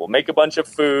 We'll make a bunch of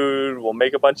food. We'll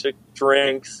make a bunch of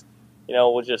drinks.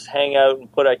 We'll just hang out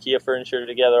and put IKEA furniture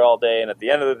together all day. And at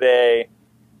the end of the day,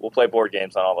 we'll play board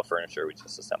games on all the furniture we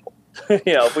just assembled.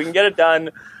 If we can get it done,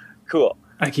 cool.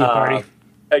 IKEA party.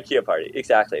 IKEA party,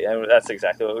 exactly. And that's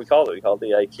exactly what we called it. We called it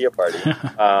the IKEA party.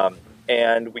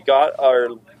 And we got our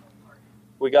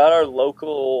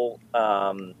local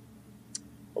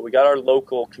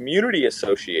community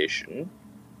association.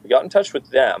 We got in touch with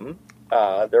them.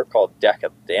 They're called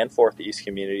DECA, Danforth East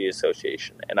Community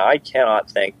Association, and I cannot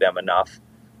thank them enough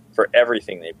for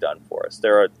everything they've done for us.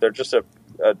 They're just a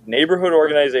neighborhood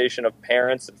organization of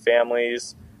parents and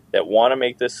families that want to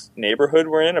make this neighborhood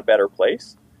we're in a better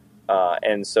place.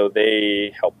 And so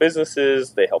they help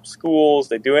businesses, they help schools,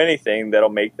 they do anything that'll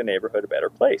make the neighborhood a better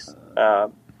place.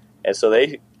 And so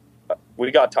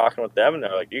we got talking with them, and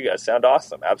they're like, you guys sound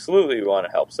awesome. Absolutely, we want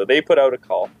to help. So they put out a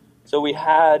call. So we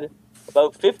had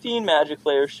about 15 Magic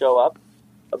players show up,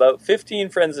 about 15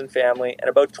 friends and family, and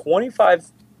about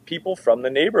 25 people from the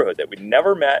neighborhood that we'd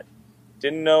never met,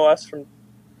 didn't know us from,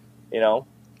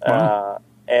 Wow.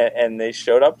 and they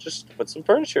showed up just to put some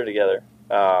furniture together.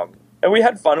 And we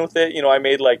had fun with it. I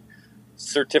made like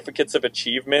certificates of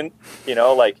achievement,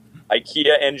 like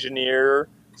IKEA engineer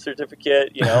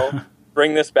certificate,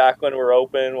 bring this back when we're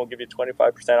open. We'll give you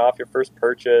 25% off your first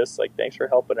purchase. Like, thanks for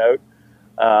helping out.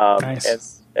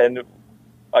 Nice. And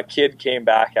a kid came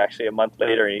back actually a month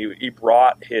later, and he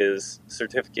brought his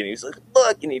certificate. He was like,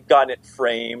 look, and he'd gotten it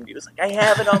framed. He was like, I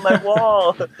have it on my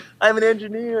wall. I'm an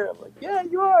engineer. I'm like, yeah,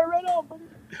 you are, right on, buddy.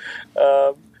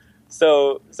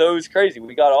 So it was crazy.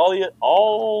 We got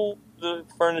all the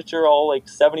furniture, all like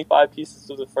 75 pieces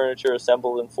of the furniture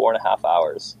assembled in 4.5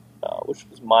 hours, which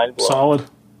was mind blowing. Solid.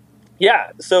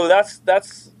 Yeah, so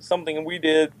that's something we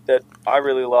did that I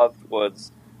really loved,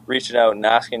 was reaching out and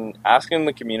asking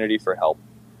the community for help,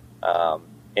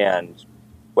 and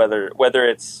whether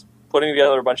it's putting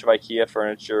together a bunch of IKEA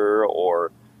furniture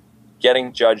or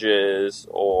getting judges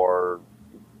or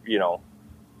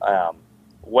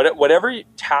whatever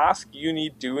task you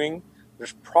need doing,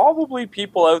 there's probably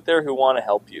people out there who want to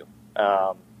help you.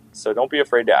 So don't be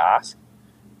afraid to ask,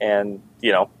 and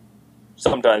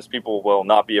sometimes people will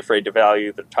not be afraid to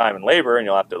value their time and labor, and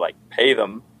you'll have to like pay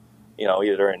them,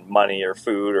 either in money or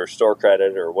food or store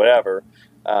credit or whatever.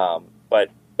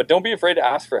 But don't be afraid to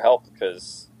ask for help,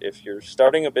 because if you're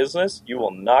starting a business, you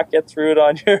will not get through it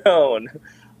on your own.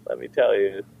 Let me tell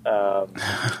you,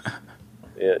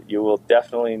 you will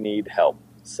definitely need help.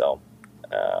 So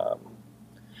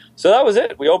that was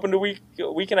it. We opened a week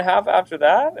and a half after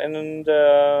that, and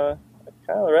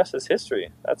kind of the rest is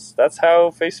history. That's how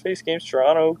Face to Face Games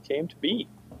Toronto came to be.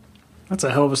 That's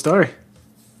a hell of a story.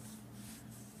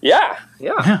 Yeah.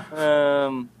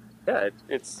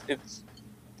 It's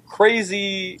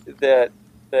crazy that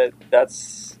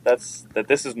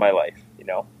this is my life.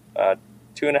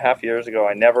 2.5 years ago,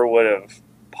 I never would have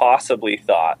possibly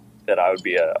thought that I would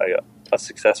be a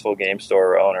successful game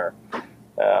store owner.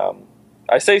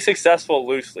 I say successful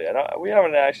loosely. I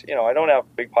don't have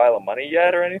a big pile of money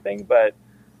yet or anything, but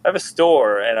I have a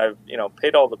store, and I've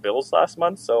paid all the bills last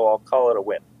month, so I'll call it a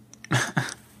win.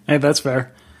 Hey, that's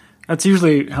fair. That's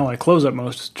usually how I close up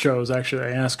most shows. Actually,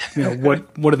 I ask,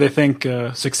 what do they think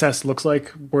success looks like?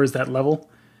 Where's that level?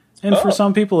 And for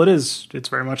some people, it's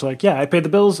very much like, yeah, I paid the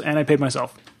bills and I paid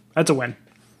myself. That's a win.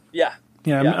 Yeah.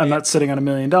 I'm not sitting on $1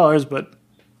 million, but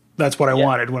that's what I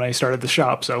wanted when I started the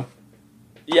shop. So.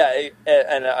 Yeah,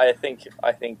 and I think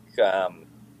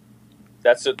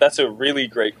that's a really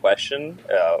great question,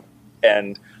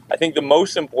 and I think the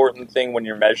most important thing when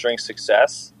you're measuring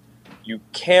success, you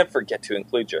can't forget to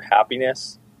include your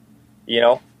happiness.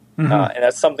 And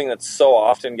that's something that so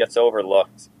often gets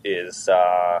overlooked is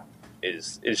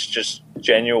just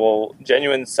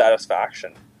genuine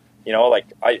satisfaction.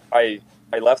 Like I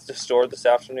left the store this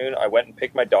afternoon. I went and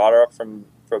picked my daughter up from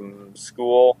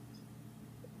school.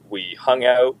 We hung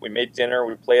out, we made dinner,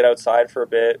 we played outside for a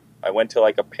bit. I went to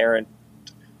like a parent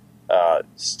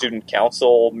student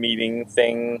council meeting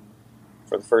thing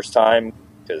for the first time,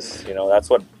 because that's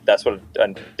what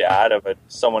a dad of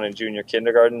someone in junior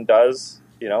kindergarten does.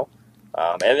 And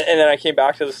then I came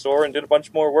back to the store and did a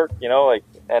bunch more work.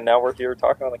 And now we're here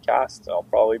talking on the cast. I'll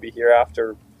probably be here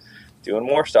after doing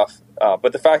more stuff.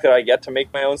 But the fact that I get to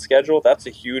make my own schedule, that's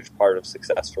a huge part of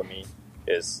success for me.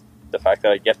 Is the fact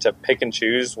that I get to pick and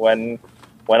choose when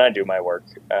I do my work.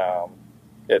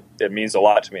 It means a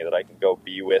lot to me that I can go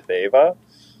be with Ava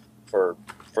for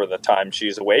the time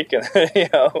she's awake, and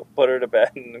put her to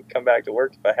bed and come back to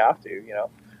work if I have to. Yeah,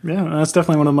 that's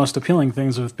definitely one of the most appealing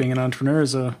things of being an entrepreneur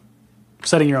is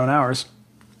setting your own hours.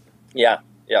 Yeah,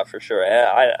 for sure.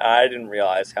 I didn't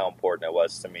realize how important it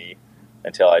was to me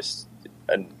until I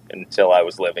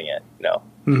was living it.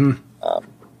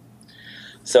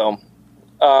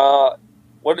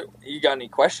 What you got? Any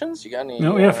questions? You got any?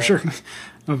 No, yeah, for sure.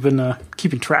 I've been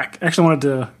keeping track. Actually, I wanted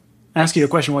to ask you a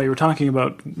question while you were talking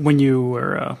about when you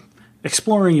were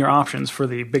exploring your options for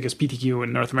the biggest PTQ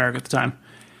in North America at the time.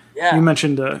 Yeah. You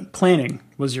mentioned planning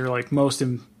was your I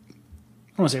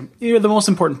want to say the most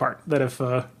important part. That if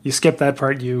you skip that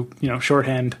part, you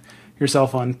shorthand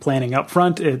yourself on planning up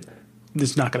front,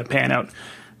 it's not going to pan out.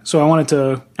 So I wanted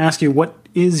to ask you, what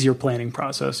is your planning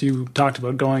process? You talked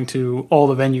about going to all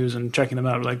the venues and checking them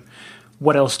out. Like,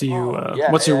 what else do you?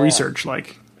 What's your research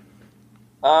like?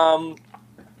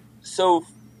 So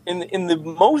in the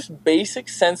most basic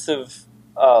sense of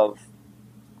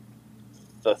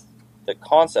the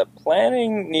concept,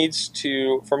 planning needs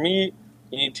to, for me,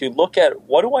 you need to look at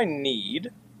what do I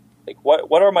need, like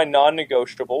what are my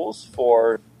non-negotiables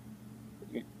for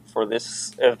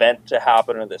this event to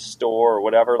happen or this store or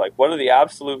whatever? Like, what are the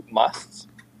absolute musts?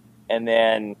 And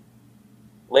then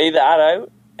lay that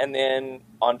out. And then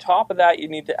on top of that, you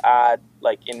need to add,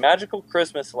 like, in Magical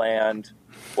Christmas Land,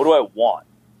 what do I want?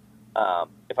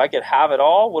 If I could have it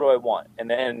all, what do I want? And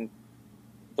then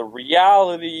the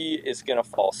reality is going to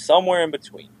fall somewhere in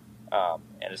between. And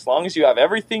as long as you have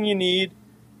everything you need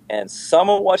and some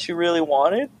of what you really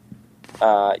wanted,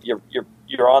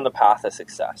 you're on the path of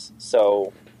success.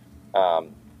 So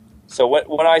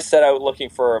when I set out looking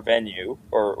for a venue,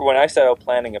 or when I set out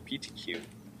planning a PTQ,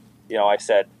 I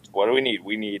said, what do we need?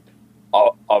 We need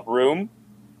a room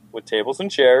with tables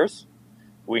and chairs.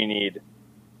 We need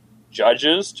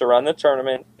judges to run the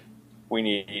tournament. We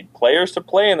need players to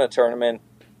play in the tournament,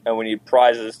 and we need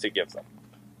prizes to give them.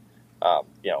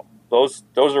 Those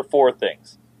are 4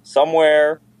 things: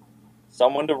 somewhere,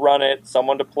 someone to run it,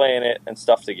 someone to play in it, and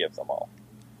stuff to give them all.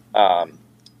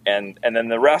 And then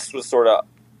the rest was sort of,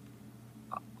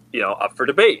 up for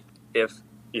debate. If,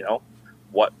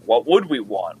 what would we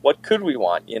want? What could we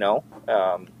want?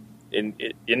 In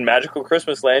Magical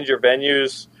Christmas Land, your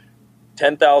venue's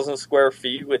 10,000 square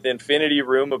feet with infinity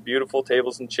room of beautiful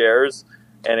tables and chairs,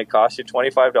 and it costs you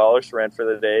 $25 to rent for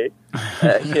the day.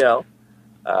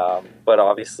 But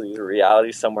obviously the reality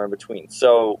is somewhere in between.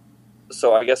 So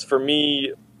I guess for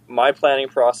me, my planning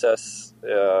process,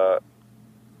 it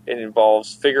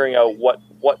involves figuring out what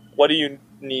do you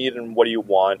need and what do you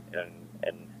want, and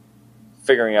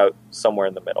figuring out somewhere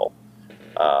in the middle.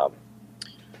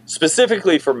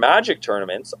 Specifically for Magic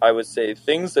tournaments, I would say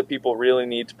things that people really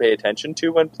need to pay attention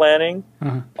to when planning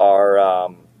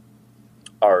are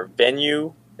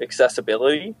venue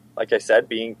accessibility. Like I said,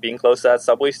 being close to that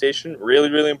subway station, really,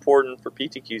 really important for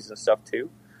PTQs and stuff too,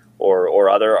 or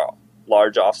other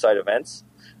large offsite events.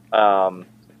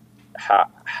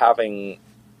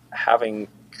 Having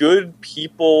good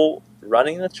people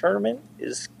running the tournament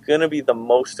is going to be the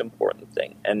most important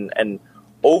thing. And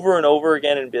over and over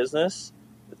again in business,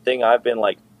 the thing I've been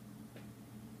like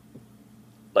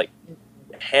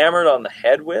hammered on the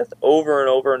head with over and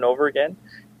over and over again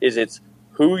is it's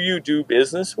who you do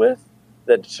business with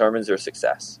that determines your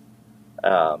success.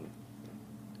 Okay.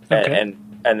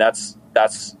 And that's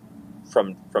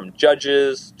from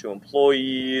judges to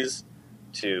employees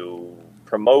to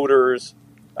promoters.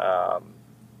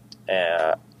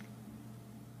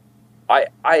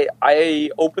 I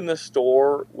opened the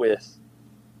store with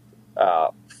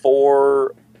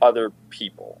 4 other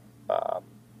people.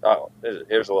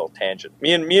 Here's a little tangent.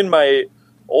 Me and my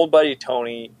old buddy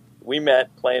Tony, we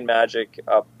met playing Magic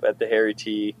up at the Harry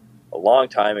T a long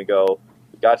time ago.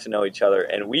 We got to know each other,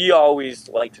 and we always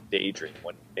liked to daydream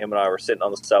when him and I were sitting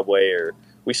on the subway, or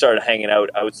we started hanging out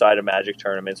outside of Magic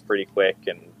tournaments pretty quick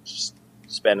and just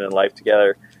spending life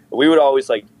together. We would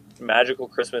always Magical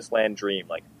Christmas Land dream.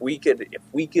 If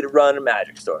we could run a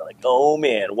Magic store, oh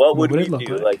man, what would we do?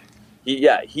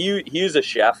 He was a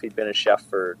chef. He'd been a chef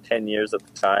for 10 years at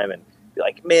the time, and be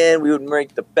like, man, we would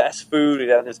make the best food. We'd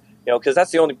have this, because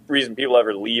that's the only reason people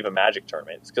ever leave a Magic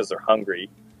tournament. It's because they're hungry.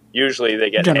 Usually they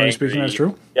get generally hangry. Speaking, that's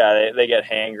true. Yeah, they get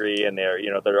hangry, and they're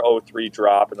 0-3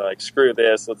 drop, and they're like, screw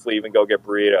this, let's leave and go get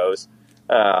burritos.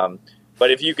 But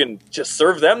if you can just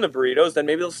serve them the burritos, then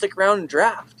maybe they'll stick around and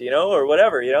draft, or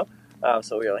whatever,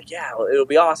 So we were like, yeah, it'll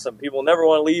be awesome. People never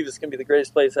want to leave. It's going to be the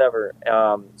greatest place ever.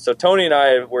 So Tony and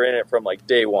I were in it from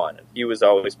day one. And he was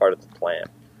always part of the plan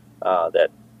that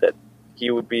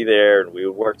he would be there and we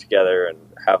would work together and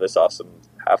have this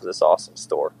awesome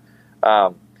store.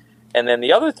 And then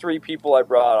the other 3 people I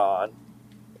brought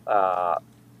on,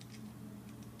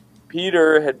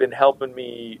 Peter had been helping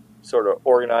me sort of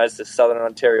organize the Southern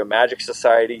Ontario Magic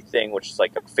Society thing, which is a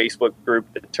Facebook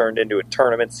group that turned into a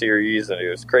tournament series, and it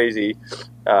was crazy,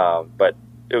 but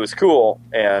it was cool.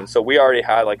 And so we already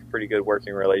had a pretty good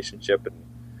working relationship,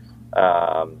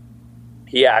 and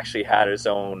he actually had his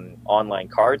own online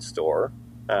card store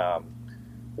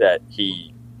that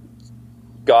he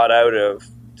got out of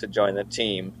to join the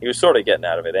team. He was sort of getting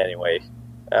out of it anyway,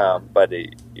 but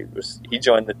he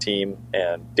joined the team.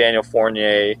 And Daniel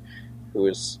Fournier, who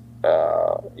was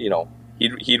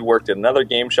he'd worked at another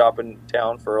game shop in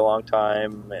town for a long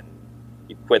time, and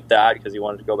he quit that because he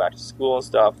wanted to go back to school and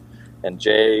stuff. And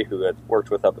Jay, who had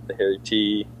worked with up at the Harry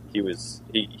T,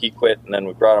 he quit, and then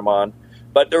we brought him on.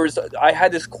 But I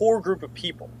had this core group of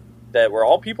people that were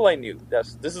all people I knew.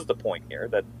 This is the point here,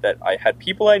 that I had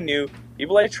people I knew,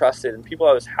 people I trusted, and people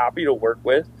I was happy to work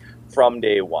with from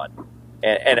day one.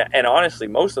 And honestly,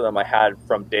 most of them I had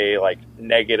from day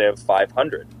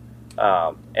 -500.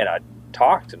 And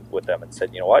talked with them and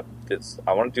said, you know what,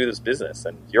 I want to do this business,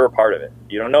 and you're a part of it.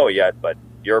 You don't know it yet, but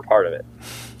you're a part of it.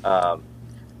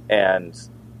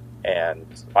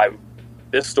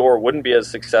 This store wouldn't be as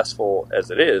successful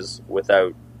as it is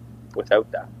without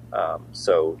that.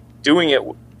 So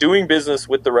doing business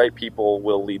with the right people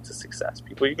will lead to success.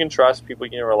 People you can trust, people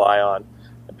you can rely on,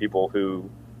 and people who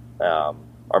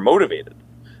are motivated.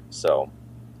 So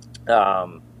yeah,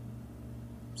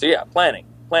 planning,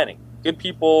 good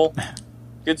people,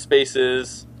 good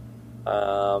spaces,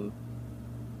 and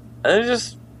then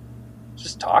just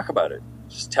talk about it.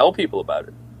 Just tell people about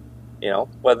it. You know,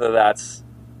 whether that's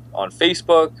on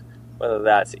Facebook, whether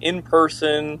that's in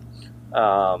person,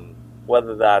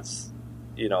 whether that's,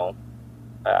 you know,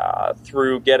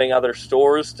 through getting other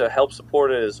stores to help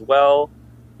support it as well.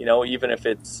 You know, even if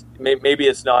it's maybe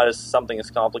it's not as something as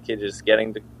complicated as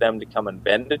getting them to come and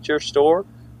vend at your store,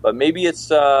 but maybe it's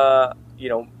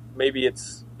maybe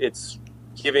it's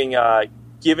giving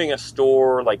a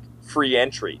store like free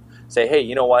entry. Say, hey,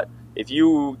 you know what? If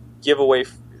you do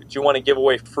you want to give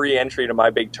away free entry to my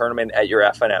big tournament at your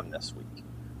FNM this week,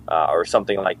 or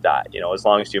something like that? You know, as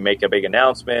long as you make a big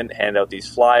announcement, hand out these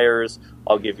flyers,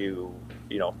 I'll give you,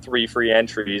 3 free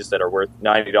entries that are worth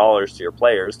 $90 to your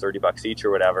players, $30 each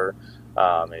or whatever.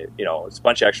 It's a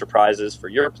bunch of extra prizes for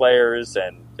your players,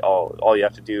 and all you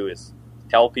have to do is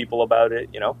tell people about it.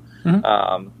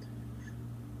 Mm-hmm.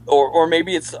 Or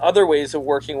maybe it's other ways of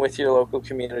working with your local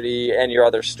community and your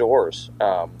other stores.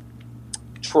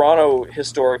 Toronto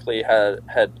historically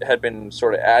had been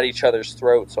sort of at each other's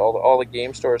throats. All the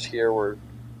game stores here were,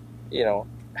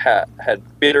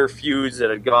 had bitter feuds that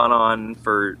had gone on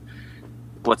for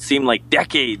what seemed like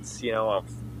decades.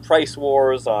 Of price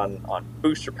wars on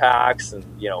booster packs, and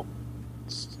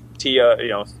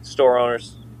store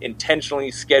owners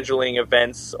intentionally scheduling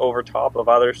events over top of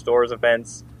other stores'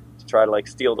 events to try to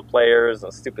steal the players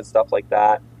and stupid stuff like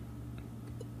that,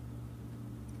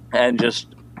 and just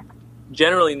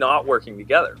generally not working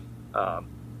together.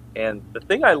 And the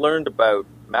thing I learned about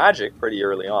Magic pretty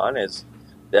early on is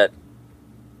that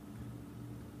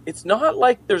it's not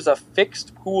like there's a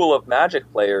fixed pool of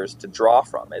Magic players to draw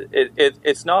from.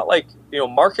 It's not like,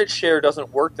 market share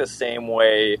doesn't work the same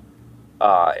way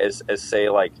as say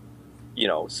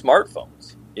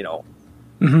smartphones.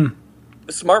 Mm-hmm.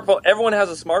 The smartphone, everyone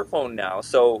has a smartphone now.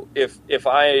 So if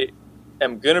I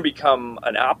am going to become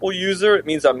an Apple user, it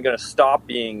means I'm going to stop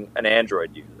being an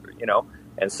Android user,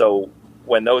 And so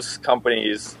when those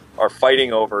companies are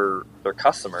fighting over their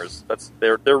customers,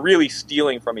 they're really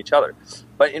stealing from each other.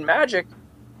 But in Magic,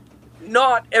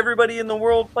 not everybody in the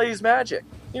world plays Magic.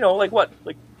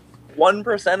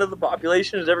 1% of the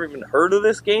population has ever even heard of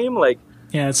this game?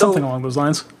 Yeah, it's something along those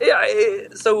lines. Yeah,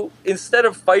 so instead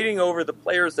of fighting over the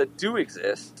players that do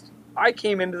exist, I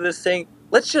came into this saying,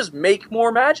 let's just make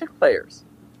more Magic players.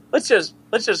 Let's just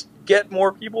get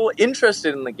more people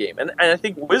interested in the game. And I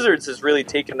think Wizards has really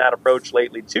taken that approach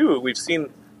lately too. We've seen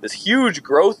this huge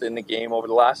growth in the game over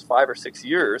the last 5 or 6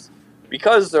 years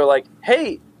because they're like,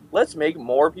 hey, let's make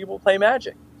more people play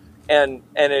Magic. And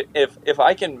if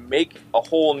I can make a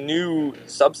whole new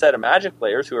subset of Magic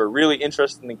players who are really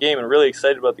interested in the game and really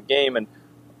excited about the game, and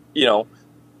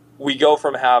we go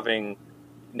from having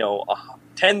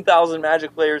 10,000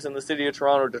 Magic players in the city of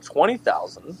Toronto to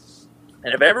 20,000,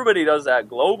 and if everybody does that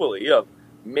globally of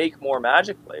make more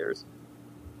Magic players,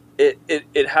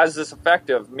 it has this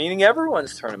effect of meaning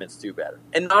everyone's tournaments do better.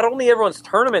 And not only everyone's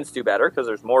tournaments do better because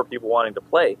there's more people wanting to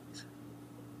play,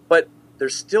 but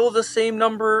there's still the same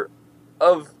number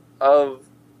of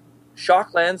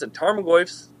Shocklands and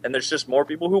Tarmogoyfs, and there's just more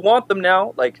people who want them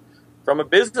now. From a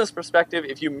business perspective,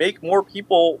 if you make more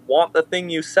people want the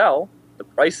thing you sell,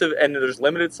 and there's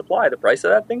limited supply, the price of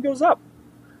that thing goes up,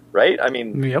 right? I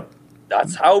mean, yep.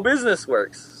 That's how business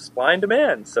works, supply and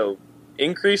demand. So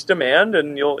increase demand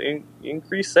and you'll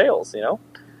increase sales,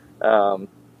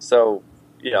 So,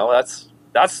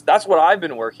 that's what I've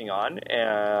been working on.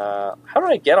 How did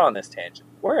I get on this tangent?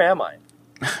 Where am I?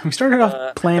 We started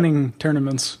off planning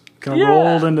tournaments, kind of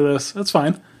rolled into this. That's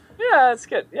fine. Yeah, that's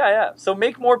good. Yeah. So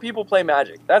make more people play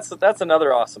Magic. That's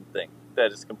another awesome thing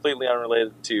that is completely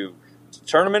unrelated to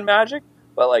tournament Magic,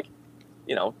 but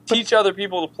teach other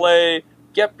people to play,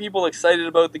 get people excited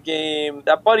about the game.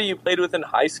 That buddy you played with in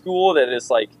high school that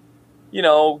is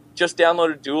just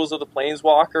downloaded Duels of the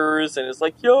Planeswalkers and is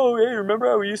yo, hey, remember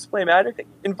how we used to play Magic?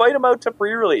 Invite them out to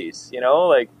pre-release,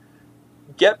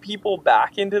 get people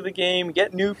back into the game,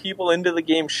 get new people into the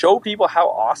game, show people how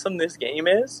awesome this game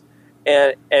is,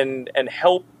 and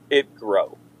help it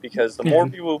grow. Because the more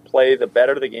people who play, the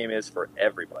better the game is for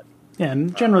everybody. Yeah,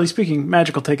 and generally speaking,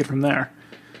 Magic will take it from there.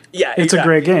 Yeah, it's a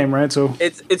great game, right? So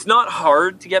it's not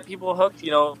hard to get people hooked.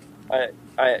 It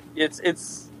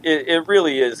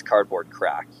really is cardboard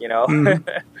crack.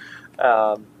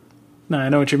 Mm-hmm. No, I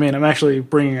know what you mean. I'm actually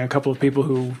bringing a couple of people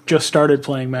who just started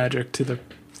playing Magic to the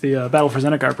Battle for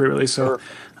Zendikar pre-release, so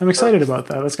I'm excited about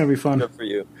that. That's going to be fun. Good for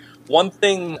you. One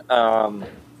thing,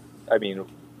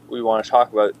 we want to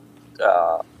talk about.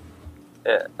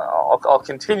 I'll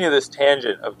continue this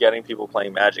tangent of getting people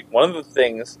playing Magic. One of the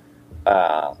things,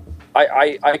 I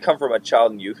come from a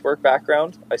child and youth work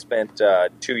background. I spent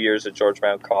 2 years at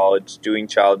Georgetown College doing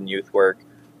child and youth work.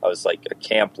 I was like a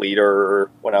camp leader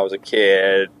when I was a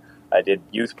kid. I did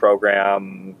youth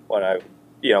program when I,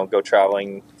 go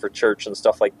traveling for church and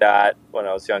stuff like that when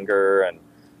I was younger. And,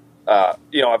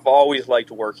 I've always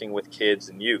liked working with kids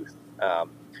and youth.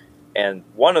 And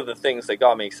one of the things that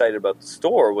got me excited about the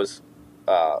store was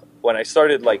when I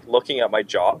started looking at my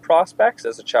job prospects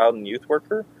as a child and youth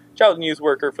worker. Child and youth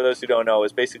worker, for those who don't know,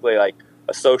 is basically like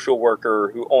a social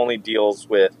worker who only deals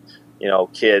with,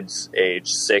 kids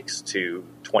age 6 to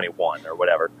 21 or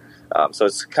whatever. So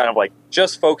it's kind of like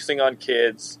just focusing on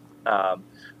kids.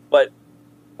 But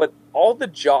all the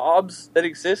jobs that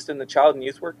exist in the child and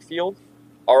youth work field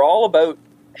are all about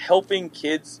helping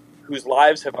kids whose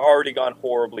lives have already gone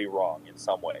horribly wrong in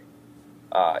some way.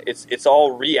 It's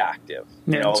all reactive.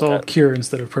 It's all cure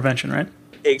instead of prevention, right?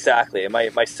 Exactly.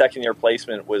 My second year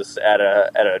placement was at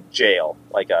a jail,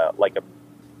 like a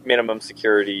minimum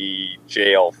security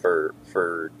jail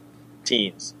for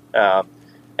teens.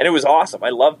 And it was awesome. I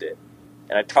loved it.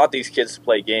 And I taught these kids to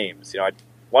play games.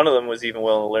 One of them was even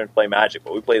willing to learn to play Magic,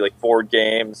 but we played board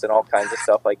games and all kinds of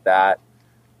stuff like that.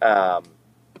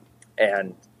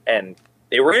 And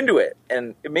they were into it.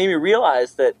 And it made me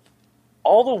realize that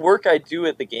all the work I do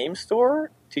at the game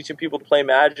store, teaching people to play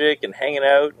Magic and hanging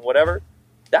out and whatever,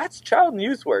 that's child and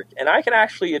youth work. And I can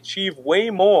actually achieve way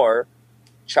more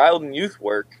child and youth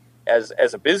work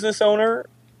as a business owner,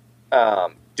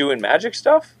 doing Magic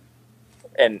stuff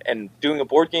and doing a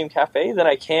board game cafe than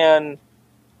I can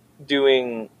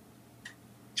doing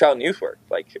child and youth work.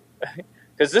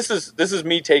 Because this is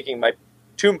me taking my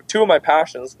two of my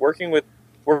passions, working with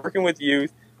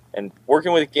youth and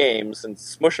working with games and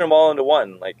smushing them all into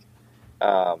one.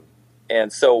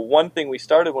 And so one thing we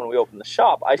started when we opened the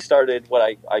shop, I started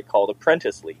what I called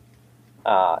Apprentice League.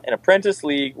 An Apprentice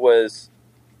League was,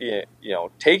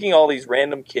 taking all these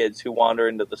random kids who wander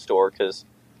into the store because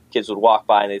kids would walk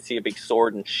by and they'd see a big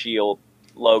sword and shield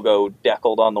logo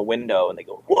deckled on the window and they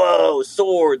go, "Whoa,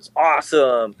 swords,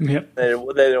 awesome!" Yep.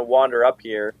 They'd wander up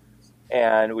here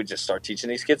and we'd just start teaching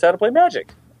these kids how to play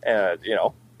Magic. And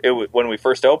when we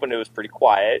first opened, it was pretty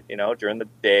quiet, during the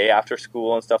day after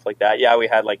school and stuff like that. Yeah, we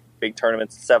had big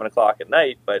tournaments at 7:00 at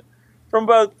night, but from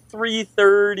about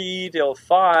 3:30 till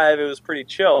 5, it was pretty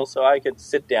chill. So I could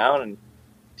sit down and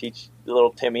teach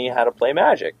little Timmy how to play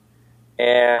Magic.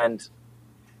 And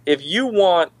if you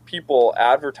want people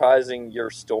advertising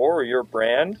your store or your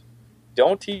brand,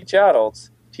 don't teach adults,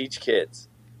 teach kids.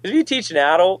 If you teach an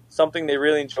adult something they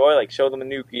really enjoy, show them a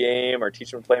new game or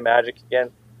teach them to play Magic again,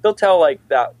 they'll tell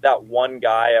that one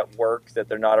guy at work that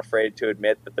they're not afraid to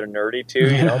admit that they're nerdy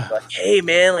to. Hey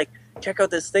man, check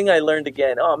out this thing I learned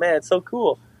again. Oh man, it's so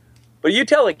cool. But you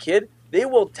tell a kid, they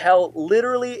will tell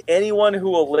literally anyone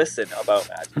who will listen about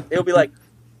Magic. They'll be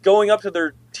going up to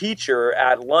their teacher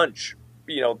at lunch.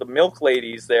 The milk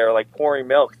ladies there, pouring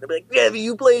milk. They'll be like, "Yeah, have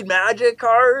you played Magic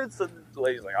cards?" And the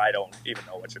lady's like, "I don't even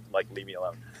know what you're leave me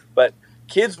alone." But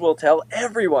kids will tell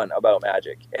everyone about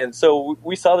Magic. And so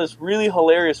we saw this really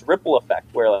hilarious ripple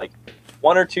effect where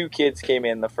 1 or 2 kids came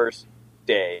in the first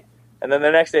day. And then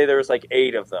the next day there was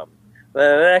 8 of them. And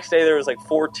then the next day there was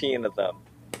 14 of them.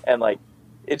 And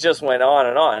it just went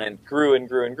on and grew and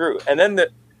grew and grew. And then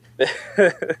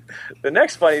the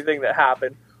next funny thing that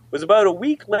happened was about a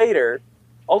week later,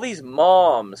 all these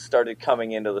moms started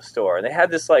coming into the store. And they had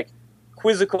this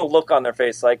quizzical look on their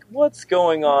face, what's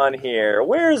going on here?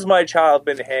 Where's my child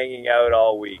been hanging out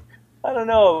all week? I don't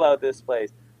know about this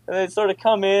place. And they'd sort of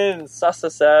come in and suss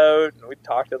us out, and we'd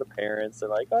talk to the parents,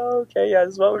 and oh, okay, yeah,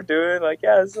 this is what we're doing.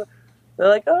 Yeah, they're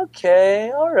like,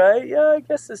 okay, all right, yeah, I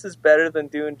guess this is better than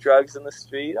doing drugs in the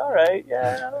street. All right,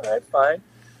 yeah, all right, fine.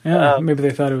 Yeah, maybe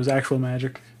they thought it was actual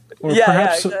magic. Or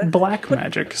perhaps black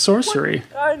magic, sorcery.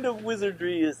 What kind of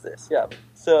wizardry is this? Yeah.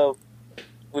 So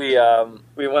we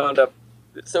wound up.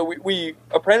 So we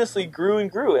Apprentice League grew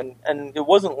and grew, and it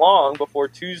wasn't long before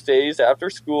Tuesdays after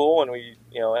school when we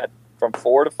had from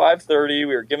 4 to 5:30.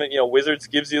 We were given Wizards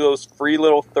gives you those free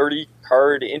little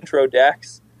 30-card intro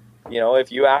decks.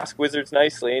 If you ask Wizards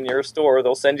nicely in your store,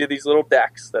 they'll send you these little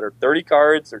decks that are 30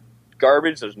 cards. They're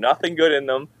garbage. There's nothing good in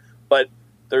them, but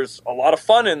there's a lot of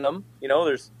fun in them.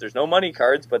 There's no money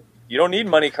cards, but you don't need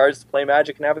money cards to play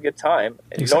Magic and have a good time.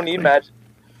 And you don't need Magic.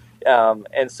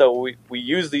 And so we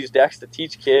use these decks to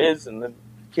teach kids, and then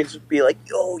kids would be like,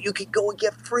 yo, you can go and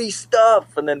get free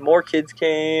stuff. And then more kids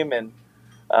came. And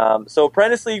so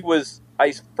Apprentice League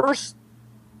I first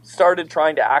started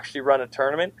trying to actually run a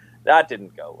tournament. That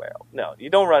didn't go well. No,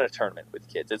 you don't run a tournament with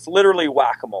kids. It's literally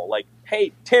whack-a-mole. Like,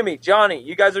 hey, Timmy, Johnny,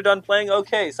 you guys are done playing?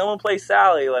 Okay, someone play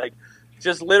Sally. Like,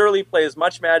 just literally play as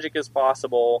much Magic as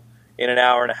possible in an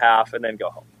hour and a half and then go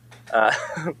home.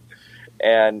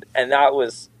 And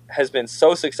that has been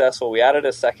so successful. We added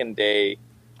a second day.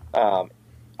 My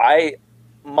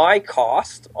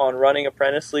cost on running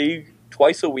Apprentice League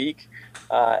twice a week,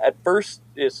 at first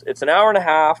it's an hour and a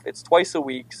half. It's twice a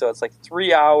week, so it's like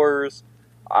 3 hours.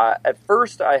 At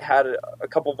first, I had a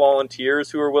couple volunteers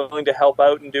who were willing to help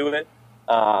out and do it,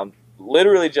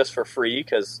 literally just for free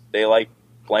because they like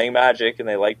playing Magic and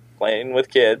they like playing with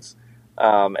kids.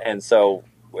 And so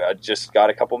I just got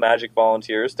a couple Magic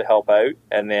volunteers to help out.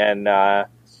 And then at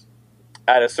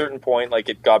a certain point, like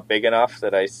it got big enough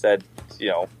that I said,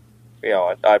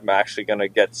 I'm actually going to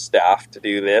get staff to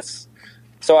do this.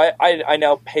 So I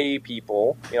now pay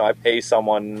people. I pay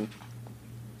someone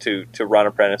to run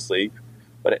Apprentice League.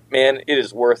 But it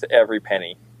is worth every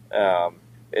penny.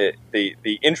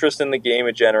 The interest in the game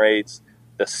it generates,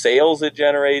 the sales it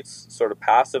generates, sort of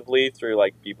passively through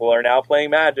like people are now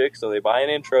playing Magic, so they buy an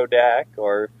intro deck,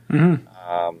 or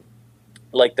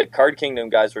like the Card Kingdom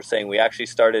guys were saying, we actually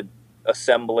started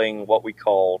assembling what we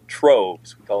call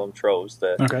troves. We call them troves.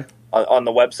 On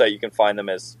the website, you can find them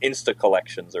as Insta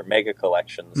collections or mega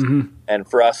collections. And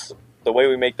for us, the way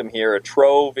we make them here, a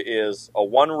trove is a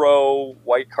 1-row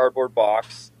white cardboard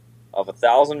box of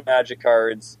 1,000 Magic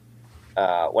cards.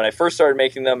 When I first started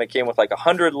making them, it came with like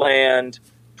 100 land,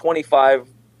 25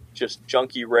 just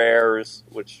junky rares,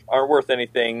 which aren't worth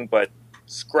anything, but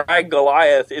Scrag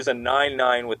Goliath is a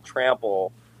 9/9 with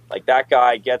trample. Like, that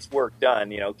guy gets work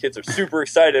done. Kids are super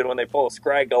excited when they pull a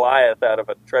Scrag Goliath out of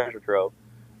a treasure trove.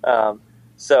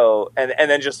 So, and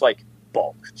then just like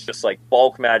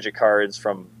bulk Magic cards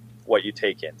from what you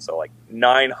take in. So like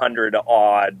 900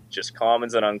 odd just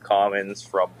commons and uncommons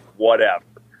from whatever.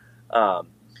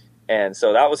 And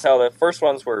so that was how the first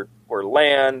ones were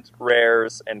land,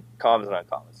 rares, and commons and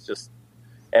uncommons.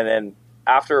 And then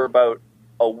after about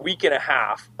a week and a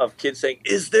half of kids saying,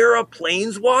 is there a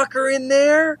Planeswalker in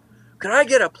there? Can I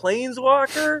get a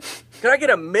Planeswalker? Can I get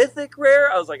a mythic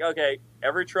rare? I was like, okay,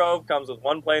 every trove comes with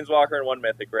one Planeswalker and one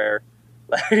mythic rare.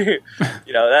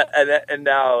 And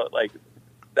now like,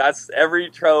 that's every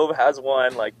trove has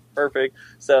one, like, perfect.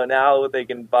 So now they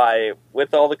can buy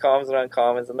with all the commons and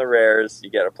uncommons and the rares. You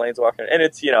get a Planeswalker, and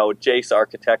it's Jace,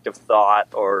 Architect of Thought,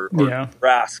 or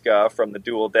Vraska from the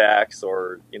dual decks,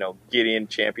 or Gideon,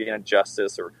 Champion of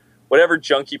Justice, or whatever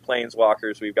junky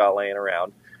Planeswalkers we've got laying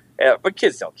around. But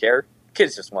kids don't care.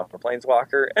 Kids just want a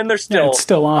Planeswalker, and they're still it's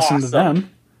still awesome to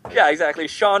them. Yeah, exactly.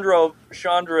 Chandra.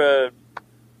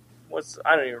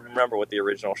 I don't even remember what the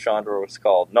original Chandra was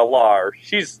called. Nalar.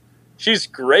 She's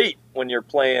great when you're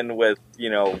playing with,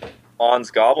 On's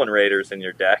Goblin Raiders in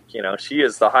your deck. She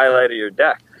is the highlight of your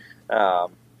deck.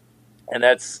 And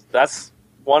that's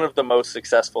one of the most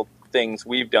successful things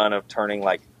we've done of turning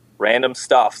like random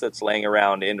stuff that's laying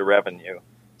around into revenue.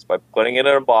 It's by putting it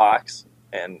in a box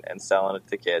and selling it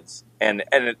to kids. And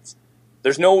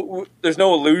there's no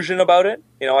illusion about it.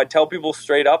 I tell people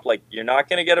straight up, like, you're not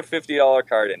going to get a $50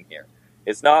 card in here.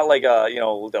 It's not like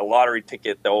the lottery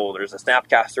ticket, though. There's a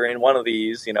Snapcaster in one of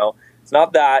these, It's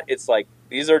not that. It's like,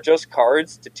 these are just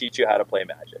cards to teach you how to play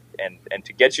Magic and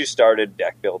to get you started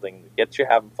deck building, to get you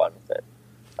having fun with it.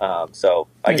 So,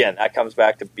 again, that comes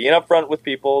back to being upfront with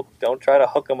people. Don't try to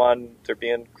hook them on to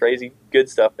being crazy good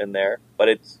stuff in there. But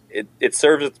it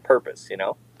serves its purpose,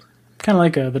 Kind of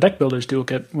like the Deck Builders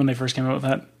Toolkit when they first came out with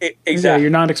that. Exactly. Yeah, you're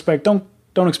not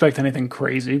don't expect anything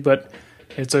crazy, but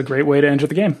it's a great way to enter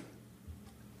the game.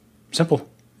 Simple.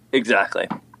 Exactly.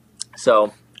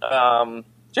 So,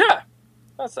 yeah,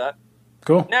 that's that.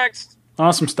 Cool. Next.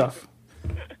 Awesome stuff.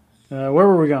 Where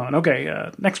were we going?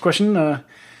 Okay, next question.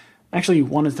 Actually,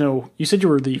 wanted to know, you said you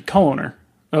were the co-owner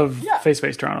of Face to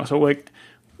Face Toronto. So, like,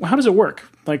 how does it work?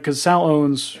 Like, because Sal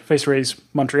owns Face to Face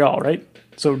Montreal, right?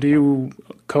 So, do you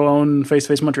co-own Face to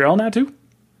Face Montreal now too?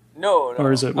 No.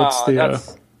 Or is it what's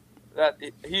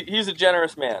he's a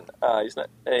generous man. He's not.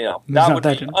 That would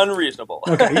be unreasonable.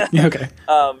 Okay. Okay.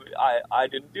 I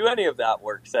didn't do any of that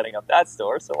work setting up that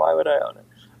store, so why would I own it?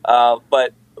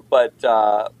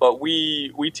 But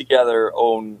we together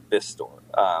own this store.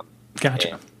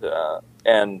 Gotcha.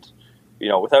 And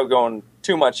without going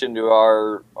too much into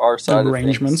our side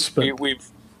arrangements, of things, but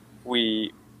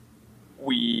we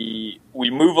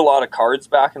move a lot of cards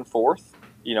back and forth.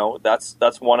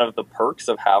 That's one of the perks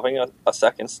of having a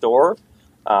second store,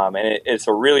 and it's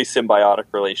a really symbiotic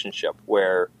relationship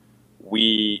where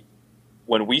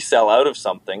when we sell out of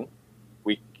something,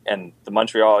 and the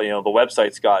Montreal, the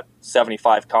website's got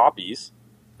 75 copies,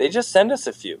 they just send us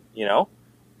a few,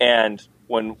 and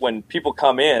when people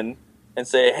come in and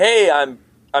say, hey,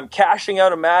 I'm cashing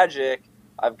out of Magic,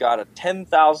 I've got a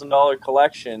 $10,000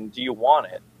 collection, do you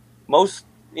want it? Most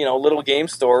little game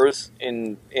stores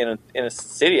in a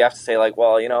city have to say like,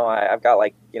 well, I've got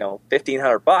like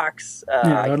 $1,500.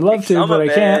 I'd love to, but I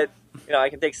can't. I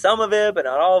can take some of it, but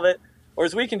not all of it.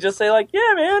 Whereas we can just say like,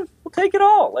 yeah, man, we'll take it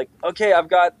all. Like, okay, I've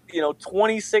got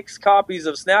 26 copies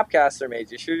of Snapcaster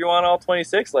Mage. You sure you want all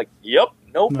 26? Like, yep,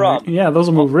 no problem. Yeah, those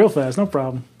will move real fast, no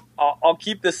problem. I'll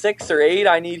keep the 6 or 8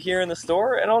 I need here in the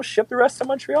store, and I'll ship the rest to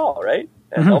Montreal, right?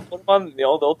 And they'll put them on,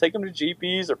 they'll take them to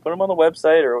GPs or put them on the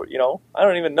website, or I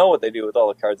don't even know what they do with all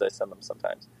the cards I send them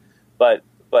sometimes. But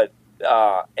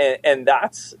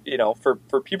that's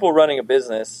for people running a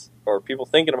business or people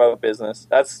thinking about a business,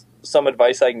 that's some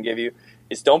advice I can give you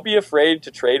is don't be afraid to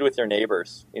trade with your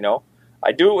neighbors.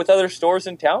 I do it with other stores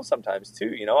in town sometimes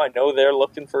too. I know they're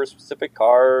looking for a specific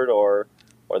card or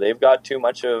they've got too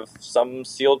much of some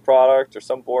sealed product or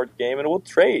some board game, and we'll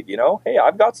trade, hey,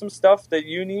 I've got some stuff that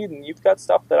you need and you've got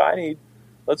stuff that I need.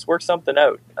 Let's work something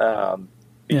out.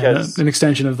 Because an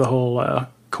extension of the whole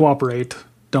cooperate,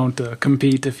 don't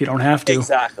compete if you don't have to.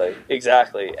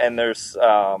 Exactly. And there's,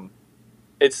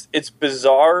 it's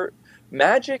bizarre.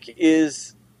 Magic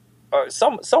is,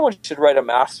 someone should write a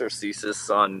master's thesis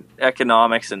on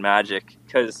economics and Magic,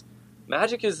 because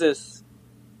Magic is this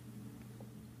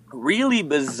really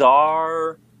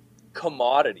bizarre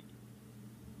commodity,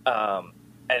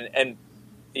 and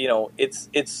it's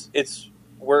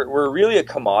we're really a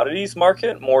commodities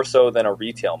market more so than a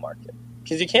retail market,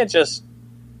 because you can't just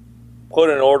put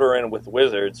an order in with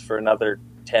Wizards for another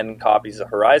 10 copies of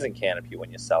Horizon Canopy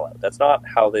when you sell out. That's not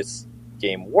how this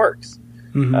game works.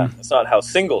 It's not how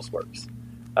singles works,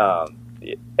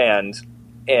 and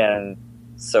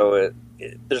so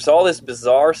there's all this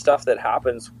bizarre stuff that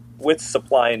happens with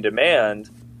supply and demand,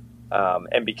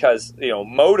 and because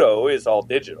Moto is all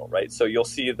digital, right? So you'll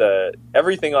see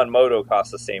everything on Moto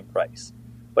costs the same price,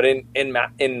 but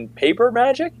in paper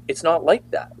Magic, it's not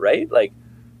like that, right? Like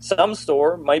some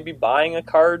store might be buying a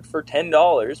card for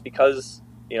 $10 because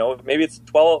maybe it's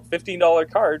 $15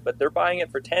 card, but they're buying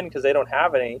it for 10 because they don't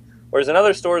have any. Whereas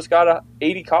another store's got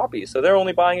 80 copies, so they're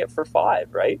only buying it for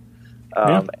 5, right?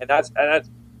 And that's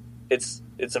it's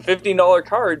a $15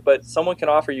 card, but someone can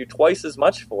offer you twice as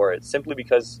much for it simply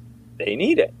because they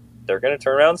need it. They're going to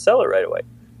turn around and sell it right away.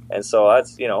 And so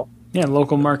that's,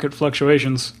 local market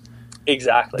fluctuations.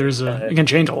 Exactly. It can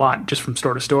change a lot just from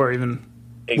store to store, even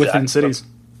within cities.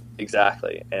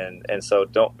 Exactly. And so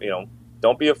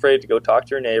don't be afraid to go talk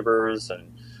to your neighbors and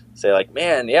say like,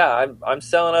 man, yeah, I'm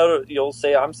selling out. You'll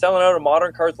say I'm selling out of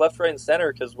modern cards left, right, and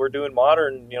center because we're doing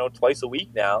modern, twice a week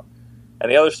now.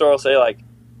 And the other store will say like,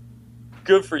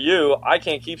 good for you. I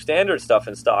can't keep standard stuff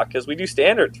in stock because we do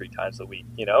standard 3 times a week,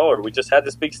 or we just had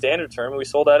this big standard term and we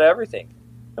sold out of everything.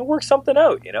 And work something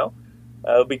out, it'll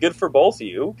be good for both of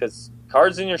you because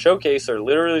cards in your showcase are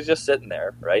literally just sitting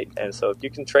there, right? And so if you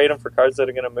can trade them for cards that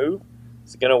are going to move,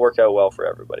 it's going to work out well for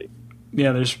everybody.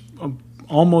 Yeah, there's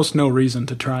almost no reason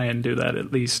to try and do that,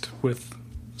 at least with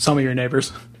some of your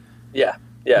neighbors. Yeah,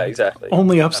 exactly.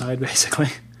 Only upside, basically.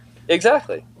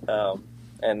 Exactly.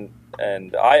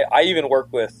 And I even work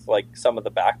with like some of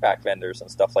the backpack vendors and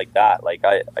stuff like that. Like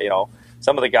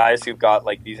some of the guys who've got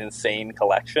like these insane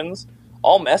collections,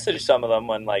 I'll message some of them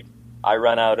when like I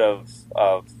run out of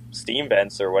Steam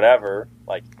vents or whatever.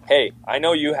 Like, hey, I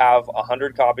know you have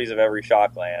 100 copies of every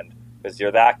Shockland because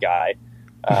you're that guy.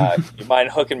 You mind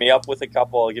hooking me up with a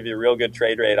couple? I'll give you a real good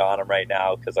trade rate on them right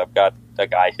now because I've got a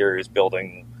guy here who's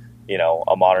building,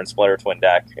 a modern Splinter Twin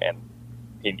deck and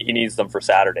he needs them for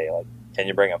Saturday. Like, can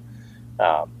you bring them?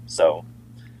 So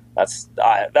that's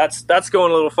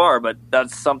going a little far, but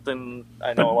that's something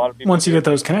I know a lot of people. Once you get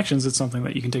those connections, it's something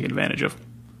that you can take advantage of.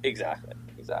 Exactly.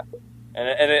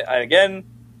 And again,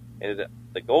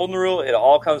 the golden rule, it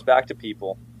all comes back to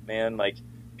people, man. Like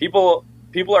people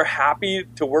are happy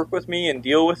to work with me and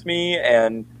deal with me,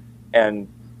 and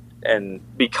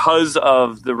because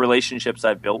of the relationships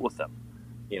I've built with them,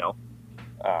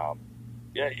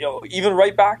 even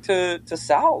right back to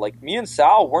Sal. Like me and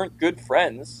Sal weren't good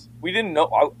friends. We didn't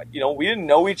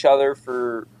know each other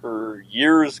for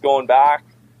years going back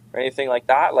or anything like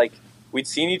that. Like we'd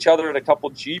seen each other at a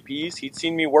couple GPs. He'd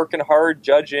seen me working hard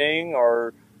judging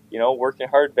or working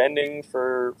hard vending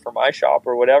for my shop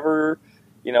or whatever,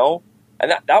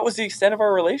 and that was the extent of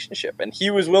our relationship. And he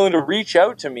was willing to reach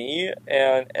out to me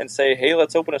and say, hey,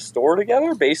 let's open a store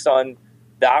together based on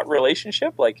that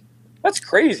relationship. Like, that's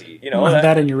crazy, Well,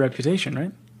 that and your reputation,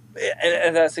 right?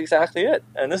 And that's exactly it.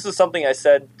 And this is something I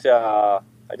said, I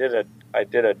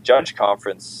did a judge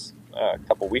conference a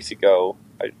couple weeks ago.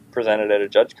 I presented at a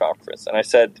judge conference, and I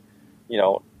said,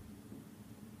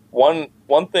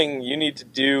 one thing you need to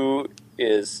do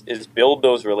is build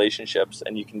those relationships,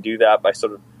 and you can do that by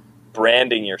sort of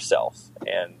branding yourself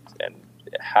and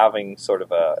having sort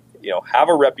of have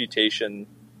a reputation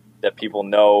that people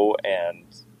know and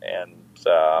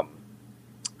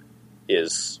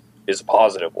is a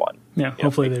positive one. Yeah,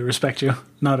 hopefully they respect you,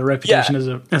 not a reputation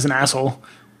as an asshole.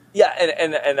 Yeah,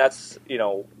 and that's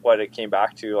what it came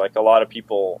back to. Like, a lot of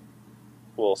people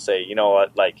will say,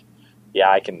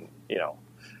 I can,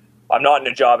 I'm not in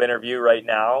a job interview right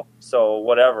now, so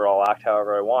whatever, I'll act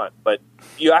however I want. But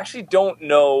you actually don't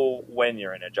know when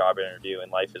you're in a job interview in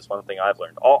life is one thing I've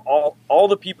learned. All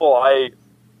the people I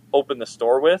opened the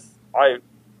store with, I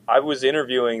was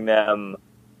interviewing them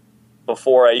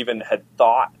before I even had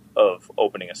thought of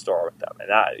opening a store with them, and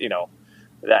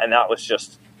that was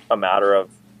just a matter of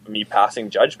me passing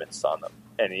judgments on them.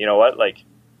 And you know what, like,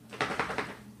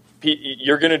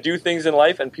 you're going to do things in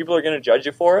life, and people are going to judge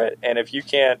you for it. And if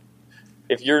you're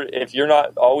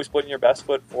not always putting your best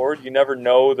foot forward, you never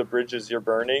know the bridges you're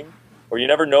burning, or you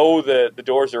never know the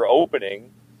doors you're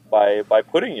opening by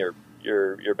putting your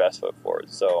best foot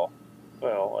forward. So,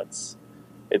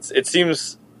 it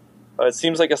seems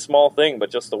like a small thing, but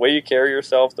just the way you carry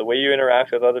yourself, the way you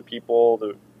interact with other people,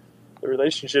 the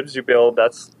relationships you build,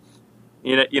 that's,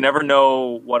 you never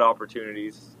know what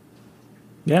opportunities.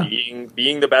 Yeah.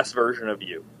 Being the best version of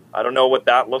you. I don't know what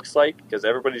that looks like, because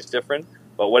everybody's different,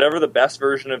 but whatever the best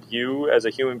version of you as a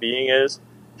human being is,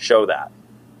 show that,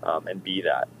 and be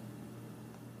that.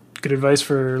 Good advice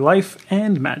for life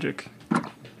and Magic.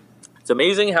 It's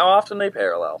amazing how often they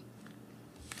parallel.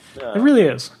 It really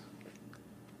is.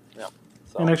 Yeah.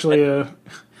 So, and actually,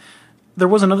 there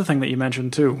was another thing that you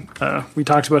mentioned too. We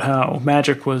talked about how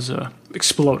Magic was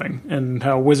exploding, and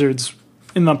how Wizards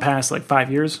in the past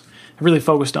 5 years have really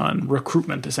focused on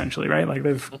recruitment, essentially, right? Like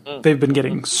they've been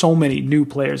getting so many new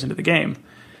players into the game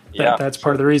that's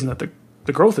part of the reason that the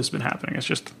growth has been happening. It's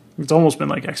almost been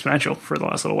exponential for the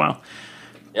last little while.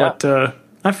 Yeah. But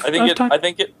I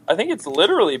think it's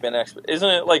literally been isn't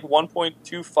it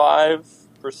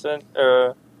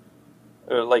 1.25%?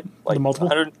 Like the multiple.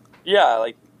 100, yeah,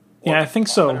 I think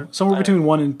so. Somewhere between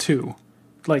 1 and 2,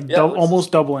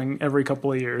 almost doubling every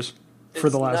couple of years for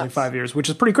the last 5 years, which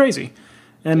is pretty crazy.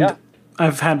 And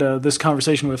I've had this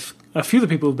conversation with a few of the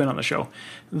people who've been on the show.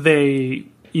 They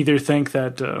either think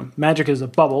that Magic is a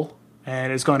bubble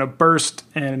and it's going to burst,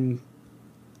 and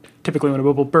typically when a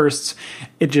bubble bursts,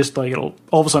 it just it'll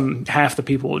all of a sudden half the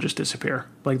people will just disappear.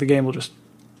 Like the game will just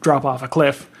drop off a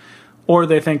cliff. Or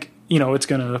they think, it's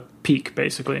going to peak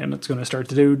basically and it's going to start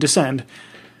to descend.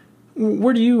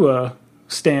 Where do you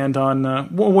stand on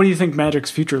what do you think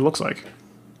Magic's future looks like?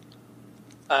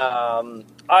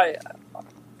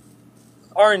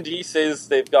 R&D says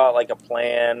they've got a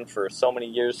plan for so many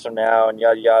years from now and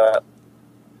yada yada.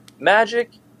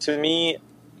 Magic, to me,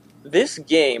 this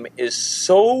game is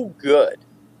so good.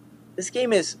 This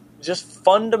game is just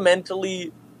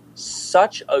fundamentally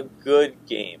such a good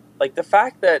game. Like, the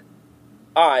fact that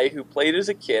I, who played as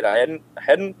a kid, I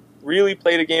hadn't really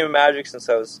played a game of Magic since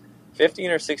I was 15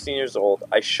 or 16 years old.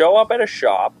 I show up at a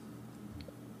shop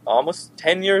almost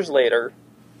 10 years later.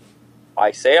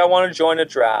 I say I want to join a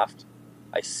draft.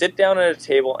 I sit down at a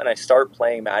table and I start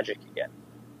playing Magic again.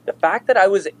 The fact that I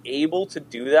was able to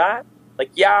do that,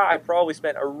 I probably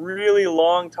spent a really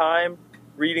long time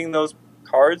reading those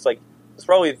cards. It's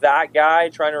probably that guy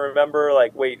trying to remember,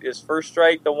 wait, is first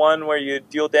strike the one where you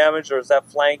deal damage, or is that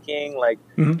flanking?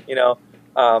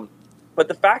 But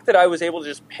the fact that I was able to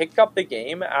just pick up the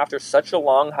game after such a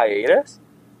long hiatus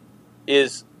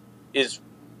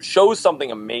shows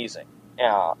something amazing.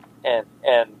 Yeah,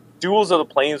 and Duels of the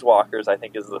Planeswalkers, I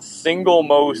think, is the single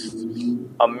most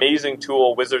amazing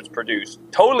tool Wizards produced,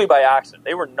 totally by accident.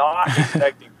 They were not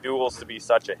expecting Duels to be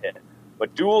such a hit,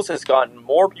 but Duels has gotten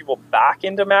more people back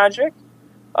into Magic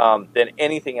than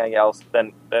anything else.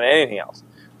 And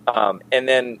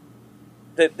then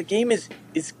the game is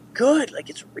good.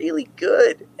 It's really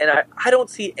good, and I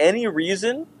don't see any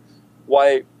reason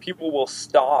why people will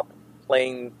stop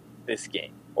playing this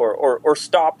game or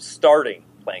stop starting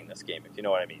playing this game, if you know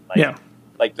what I mean.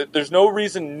 There's no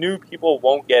reason new people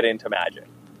won't get into Magic.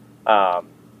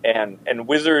 And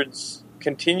Wizards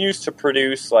continues to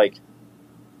produce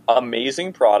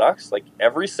amazing products. Like,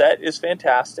 every set is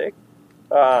fantastic.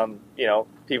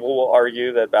 People will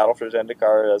argue that Battle for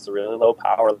Zendikar has a really low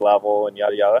power level and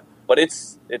yada yada, but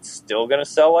it's still going to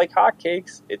sell like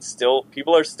hotcakes.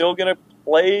 People are still going to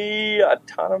play a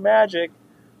ton of Magic.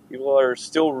 People are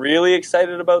still really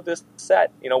excited about this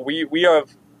set.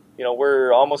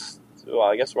 We're almost,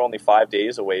 I guess we're only 5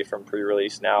 days away from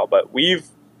pre-release now, but we've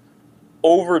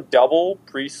over double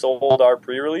pre-sold our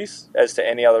pre-release as to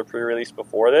any other pre-release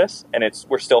before this, and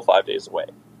we're still 5 days away.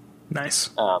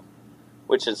 Nice.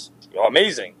 Which is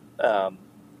amazing.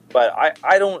 But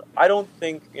I don't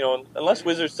think, unless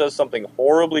Wizards does something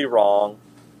horribly wrong,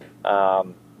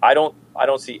 I don't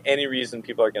see any reason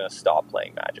people are going to stop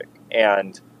playing Magic.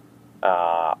 And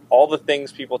all the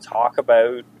things people talk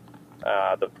about,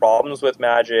 the problems with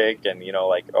Magic, and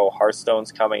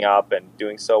Hearthstone's coming up and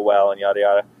doing so well and yada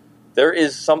yada. There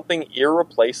is something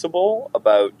irreplaceable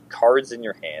about cards in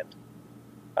your hand.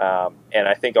 And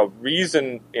I think a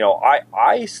reason,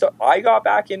 I got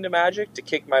back into Magic to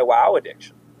kick my WoW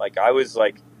addiction. Like, I was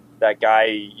like that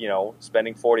guy,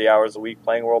 spending 40 hours a week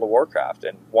playing World of Warcraft.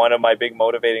 And one of my big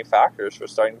motivating factors for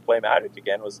starting to play Magic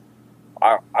again was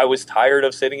I was tired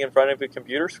of sitting in front of a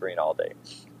computer screen all day.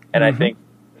 And I think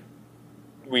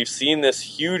we've seen this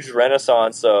huge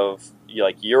renaissance of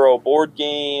Euro board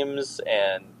games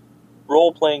and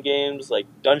role-playing games. Like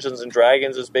Dungeons and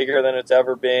Dragons is bigger than it's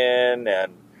ever been,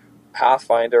 and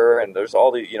Pathfinder, and there's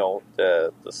all the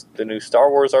the new Star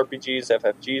Wars RPGs,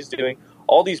 FFGs doing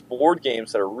all these board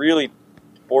games that are really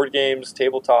board games,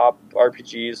 tabletop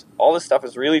RPGs. All this stuff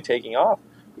is really taking off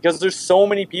because there's so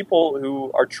many people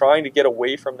who are trying to get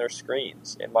away from their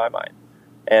screens, in my mind,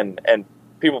 and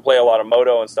people play a lot of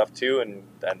Moto and stuff too, and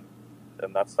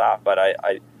that's that. But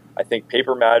I think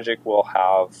paper Magic will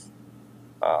have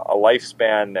a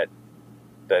lifespan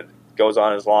that goes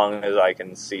on as long as I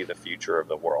can see the future of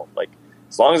the world. Like,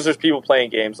 as long as there's people playing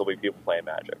games, there'll be people playing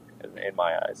Magic, in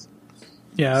my eyes.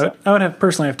 Yeah, so. I would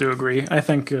personally have to agree. I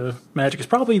think Magic is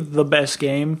probably the best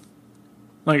game.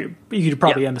 Like, you could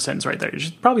probably end the sentence right there. It's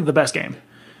just probably the best game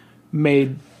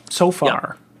made so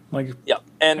far. And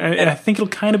I think it'll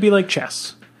kind of be like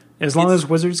chess. As long as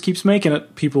Wizards keeps making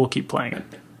it, people will keep playing it.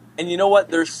 And you know what?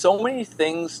 There's so many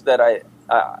things that I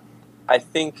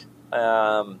think.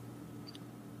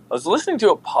 I was listening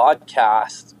to a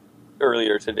podcast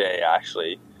earlier today,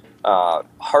 actually.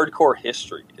 Hardcore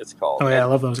History, it's called. Oh, yeah, I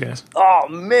love those guys. Oh,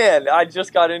 man, I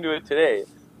just got into it today.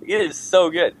 It is so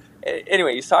good.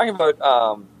 Anyway, he's talking about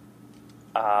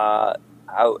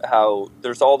how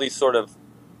there's all these sort of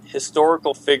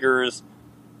historical figures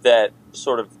that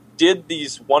sort of did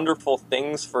these wonderful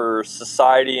things for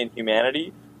society and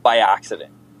humanity by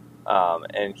accident.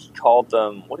 And he called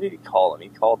them, what did he call them? He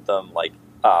called them,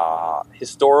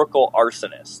 historical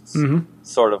arsonists,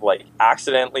 sort of like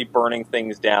accidentally burning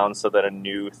things down so that a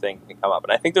new thing can come up.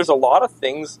 And I think there's a lot of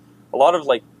things, a lot of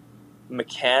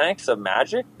mechanics of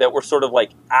Magic that were sort of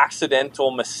like accidental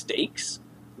mistakes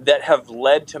that have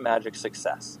led to Magic's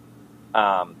success.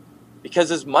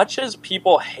 Because as much as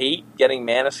people hate getting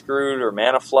mana screwed or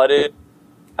mana flooded,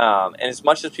 and as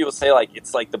much as people say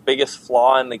it's the biggest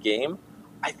flaw in the game,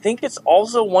 I think it's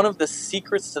also one of the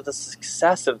secrets to the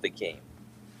success of the game.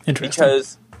 Interesting.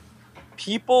 Because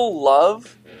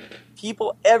people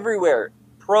everywhere,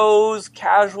 pros,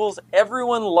 casuals,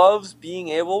 everyone loves being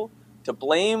able to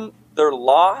blame their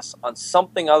loss on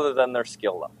something other than their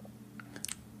skill level.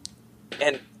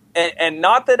 And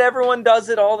not that everyone does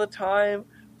it all the time,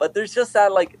 but there's just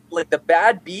that the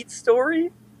bad beat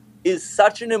story is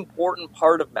such an important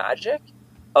part of Magic,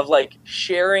 of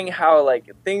sharing how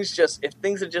if things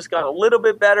had just gone a little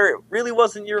bit better, it really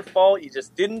wasn't your fault, you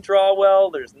just didn't draw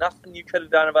well, there's nothing you could have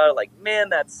done about it, man,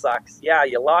 that sucks, yeah,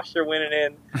 you lost your winning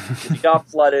in, you got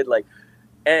flooded,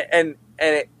 and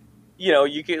it,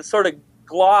 you can sort of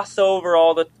gloss over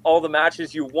all the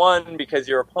matches you won because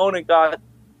your opponent got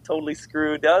totally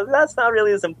screwed. That's not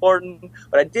really as important,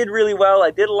 but I did really well,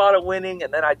 I did a lot of winning,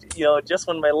 and then just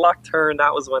when my luck turned,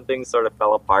 that was when things sort of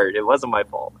fell apart. It wasn't my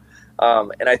fault.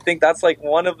 And I think that's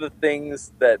one of the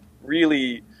things that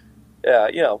really,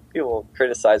 people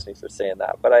criticize me for saying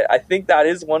that, but I think that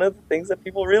is one of the things that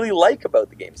people really like about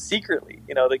the game secretly,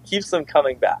 that keeps them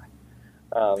coming back.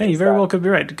 Hey, you very well could be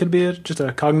right. It could be just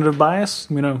a cognitive bias,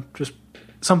 just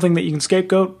something that you can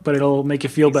scapegoat, but it'll make you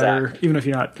feel better, even if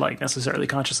you're not necessarily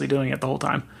consciously doing it the whole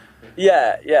time.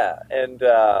 Yeah, and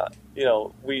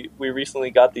we recently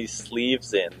got these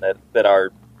sleeves in that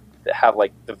have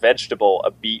the vegetable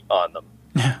a beet on them,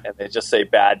 and they just say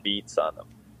bad beats on them,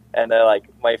 and they're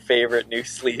my favorite new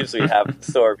sleeves we have in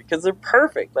the store because they're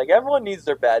perfect. Everyone needs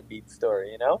their bad beat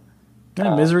story,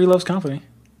 Yeah, misery loves company.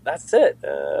 that's it.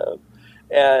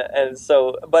 And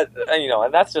so, but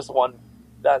and that's just one.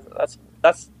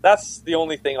 That's the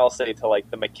only thing I'll say to like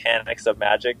the mechanics of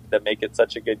Magic that make it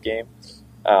such a good game.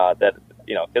 That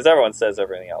because everyone says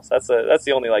everything else. That's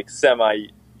the only like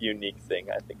semi-unique thing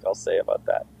I think I'll say about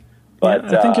that.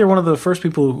 But I think you're one of the first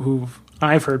people who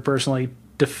I've heard personally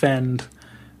defend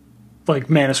like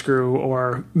mana screw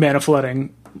or mana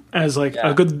flooding as like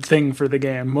a good thing for the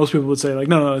game. Most people would say like,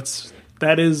 no,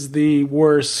 that is the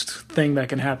worst thing that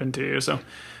can happen to you. So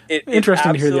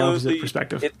interesting to hear the opposite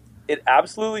perspective. It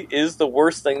absolutely is the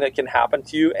worst thing that can happen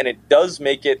to you, and it does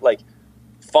make it like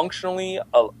functionally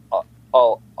a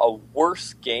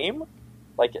worse game.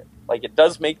 Like it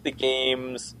does make the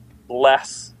games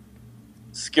less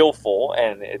skillful,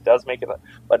 and it does make it.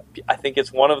 But I think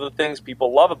it's one of the things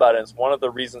people love about it. It's one of the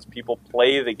reasons people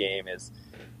play the game is,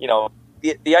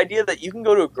 the idea that you can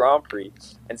go to a Grand Prix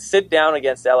and sit down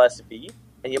against LSV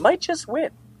and you might just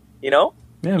win. Yeah,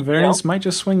 variance might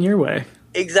just swing your way.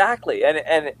 Exactly,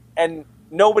 and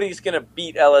nobody's going to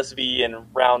beat LSV in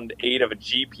round 8 of a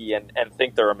GP and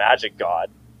think they're a Magic god.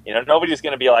 Nobody's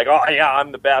going to be like, oh yeah,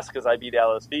 I'm the best because I beat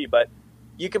LSV. But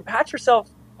you can pat yourself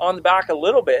on the back a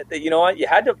little bit that you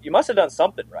must have done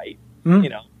something right.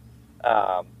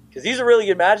 Because he's a really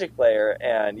good Magic player,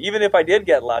 and even if I did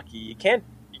get lucky, you can't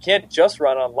just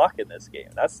run on luck in this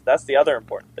game. That's the other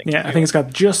important thing. Yeah, I think it's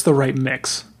got just the right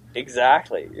mix.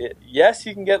 Exactly. Yes,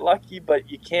 you can get lucky, but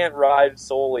you can't ride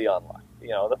solely on luck.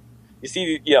 You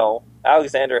see,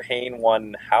 Alexander Hayne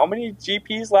won how many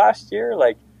GPs last year?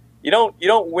 Like, you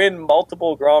don't win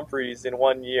multiple Grand Prix in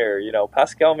 1 year.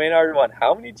 Pascal Maynard won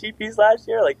how many GPs last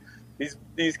year? Like,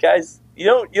 these guys, you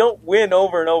don't win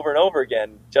over and over and over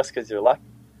again just because you're lucky.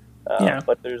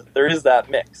 But there is that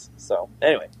mix. So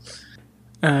anyway,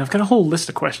 I've got a whole list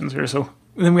of questions here. So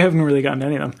then we haven't really gotten to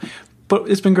any of them. But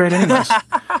it's been great anyways.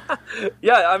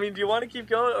 Yeah, I mean, do you want to keep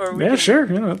going? Or sure.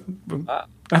 I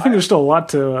think there's still a lot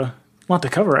to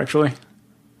cover, actually.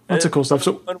 Lots of cool stuff.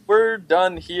 So when we're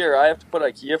done here, I have to put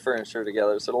IKEA furniture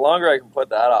together. So the longer I can put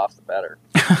that off, the better.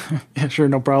 Yeah, sure,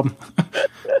 no problem.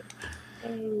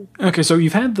 Okay, so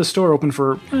you've had the store open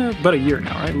for about a year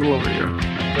now, right? A little over a year.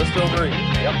 Just over a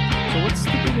year, yep. So what's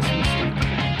the biggest mistake?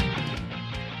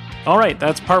 All right,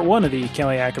 that's part 1 of the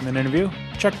Kelly Ackerman interview.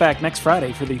 Check back next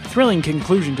Friday for the thrilling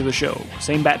conclusion to the show.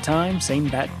 Same bat time, same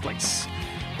bat place.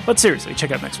 But seriously, check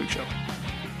out next week's show.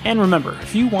 And remember,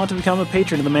 if you want to become a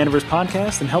patron of the Manaverse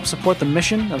podcast and help support the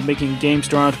mission of making game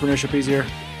store entrepreneurship easier,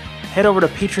 head over to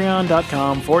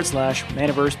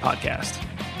patreon.com/Manaverse podcast.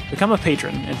 Become a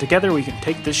patron, and together we can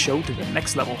take this show to the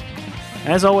next level.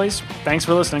 As always, thanks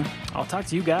for listening. I'll talk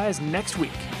to you guys next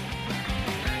week.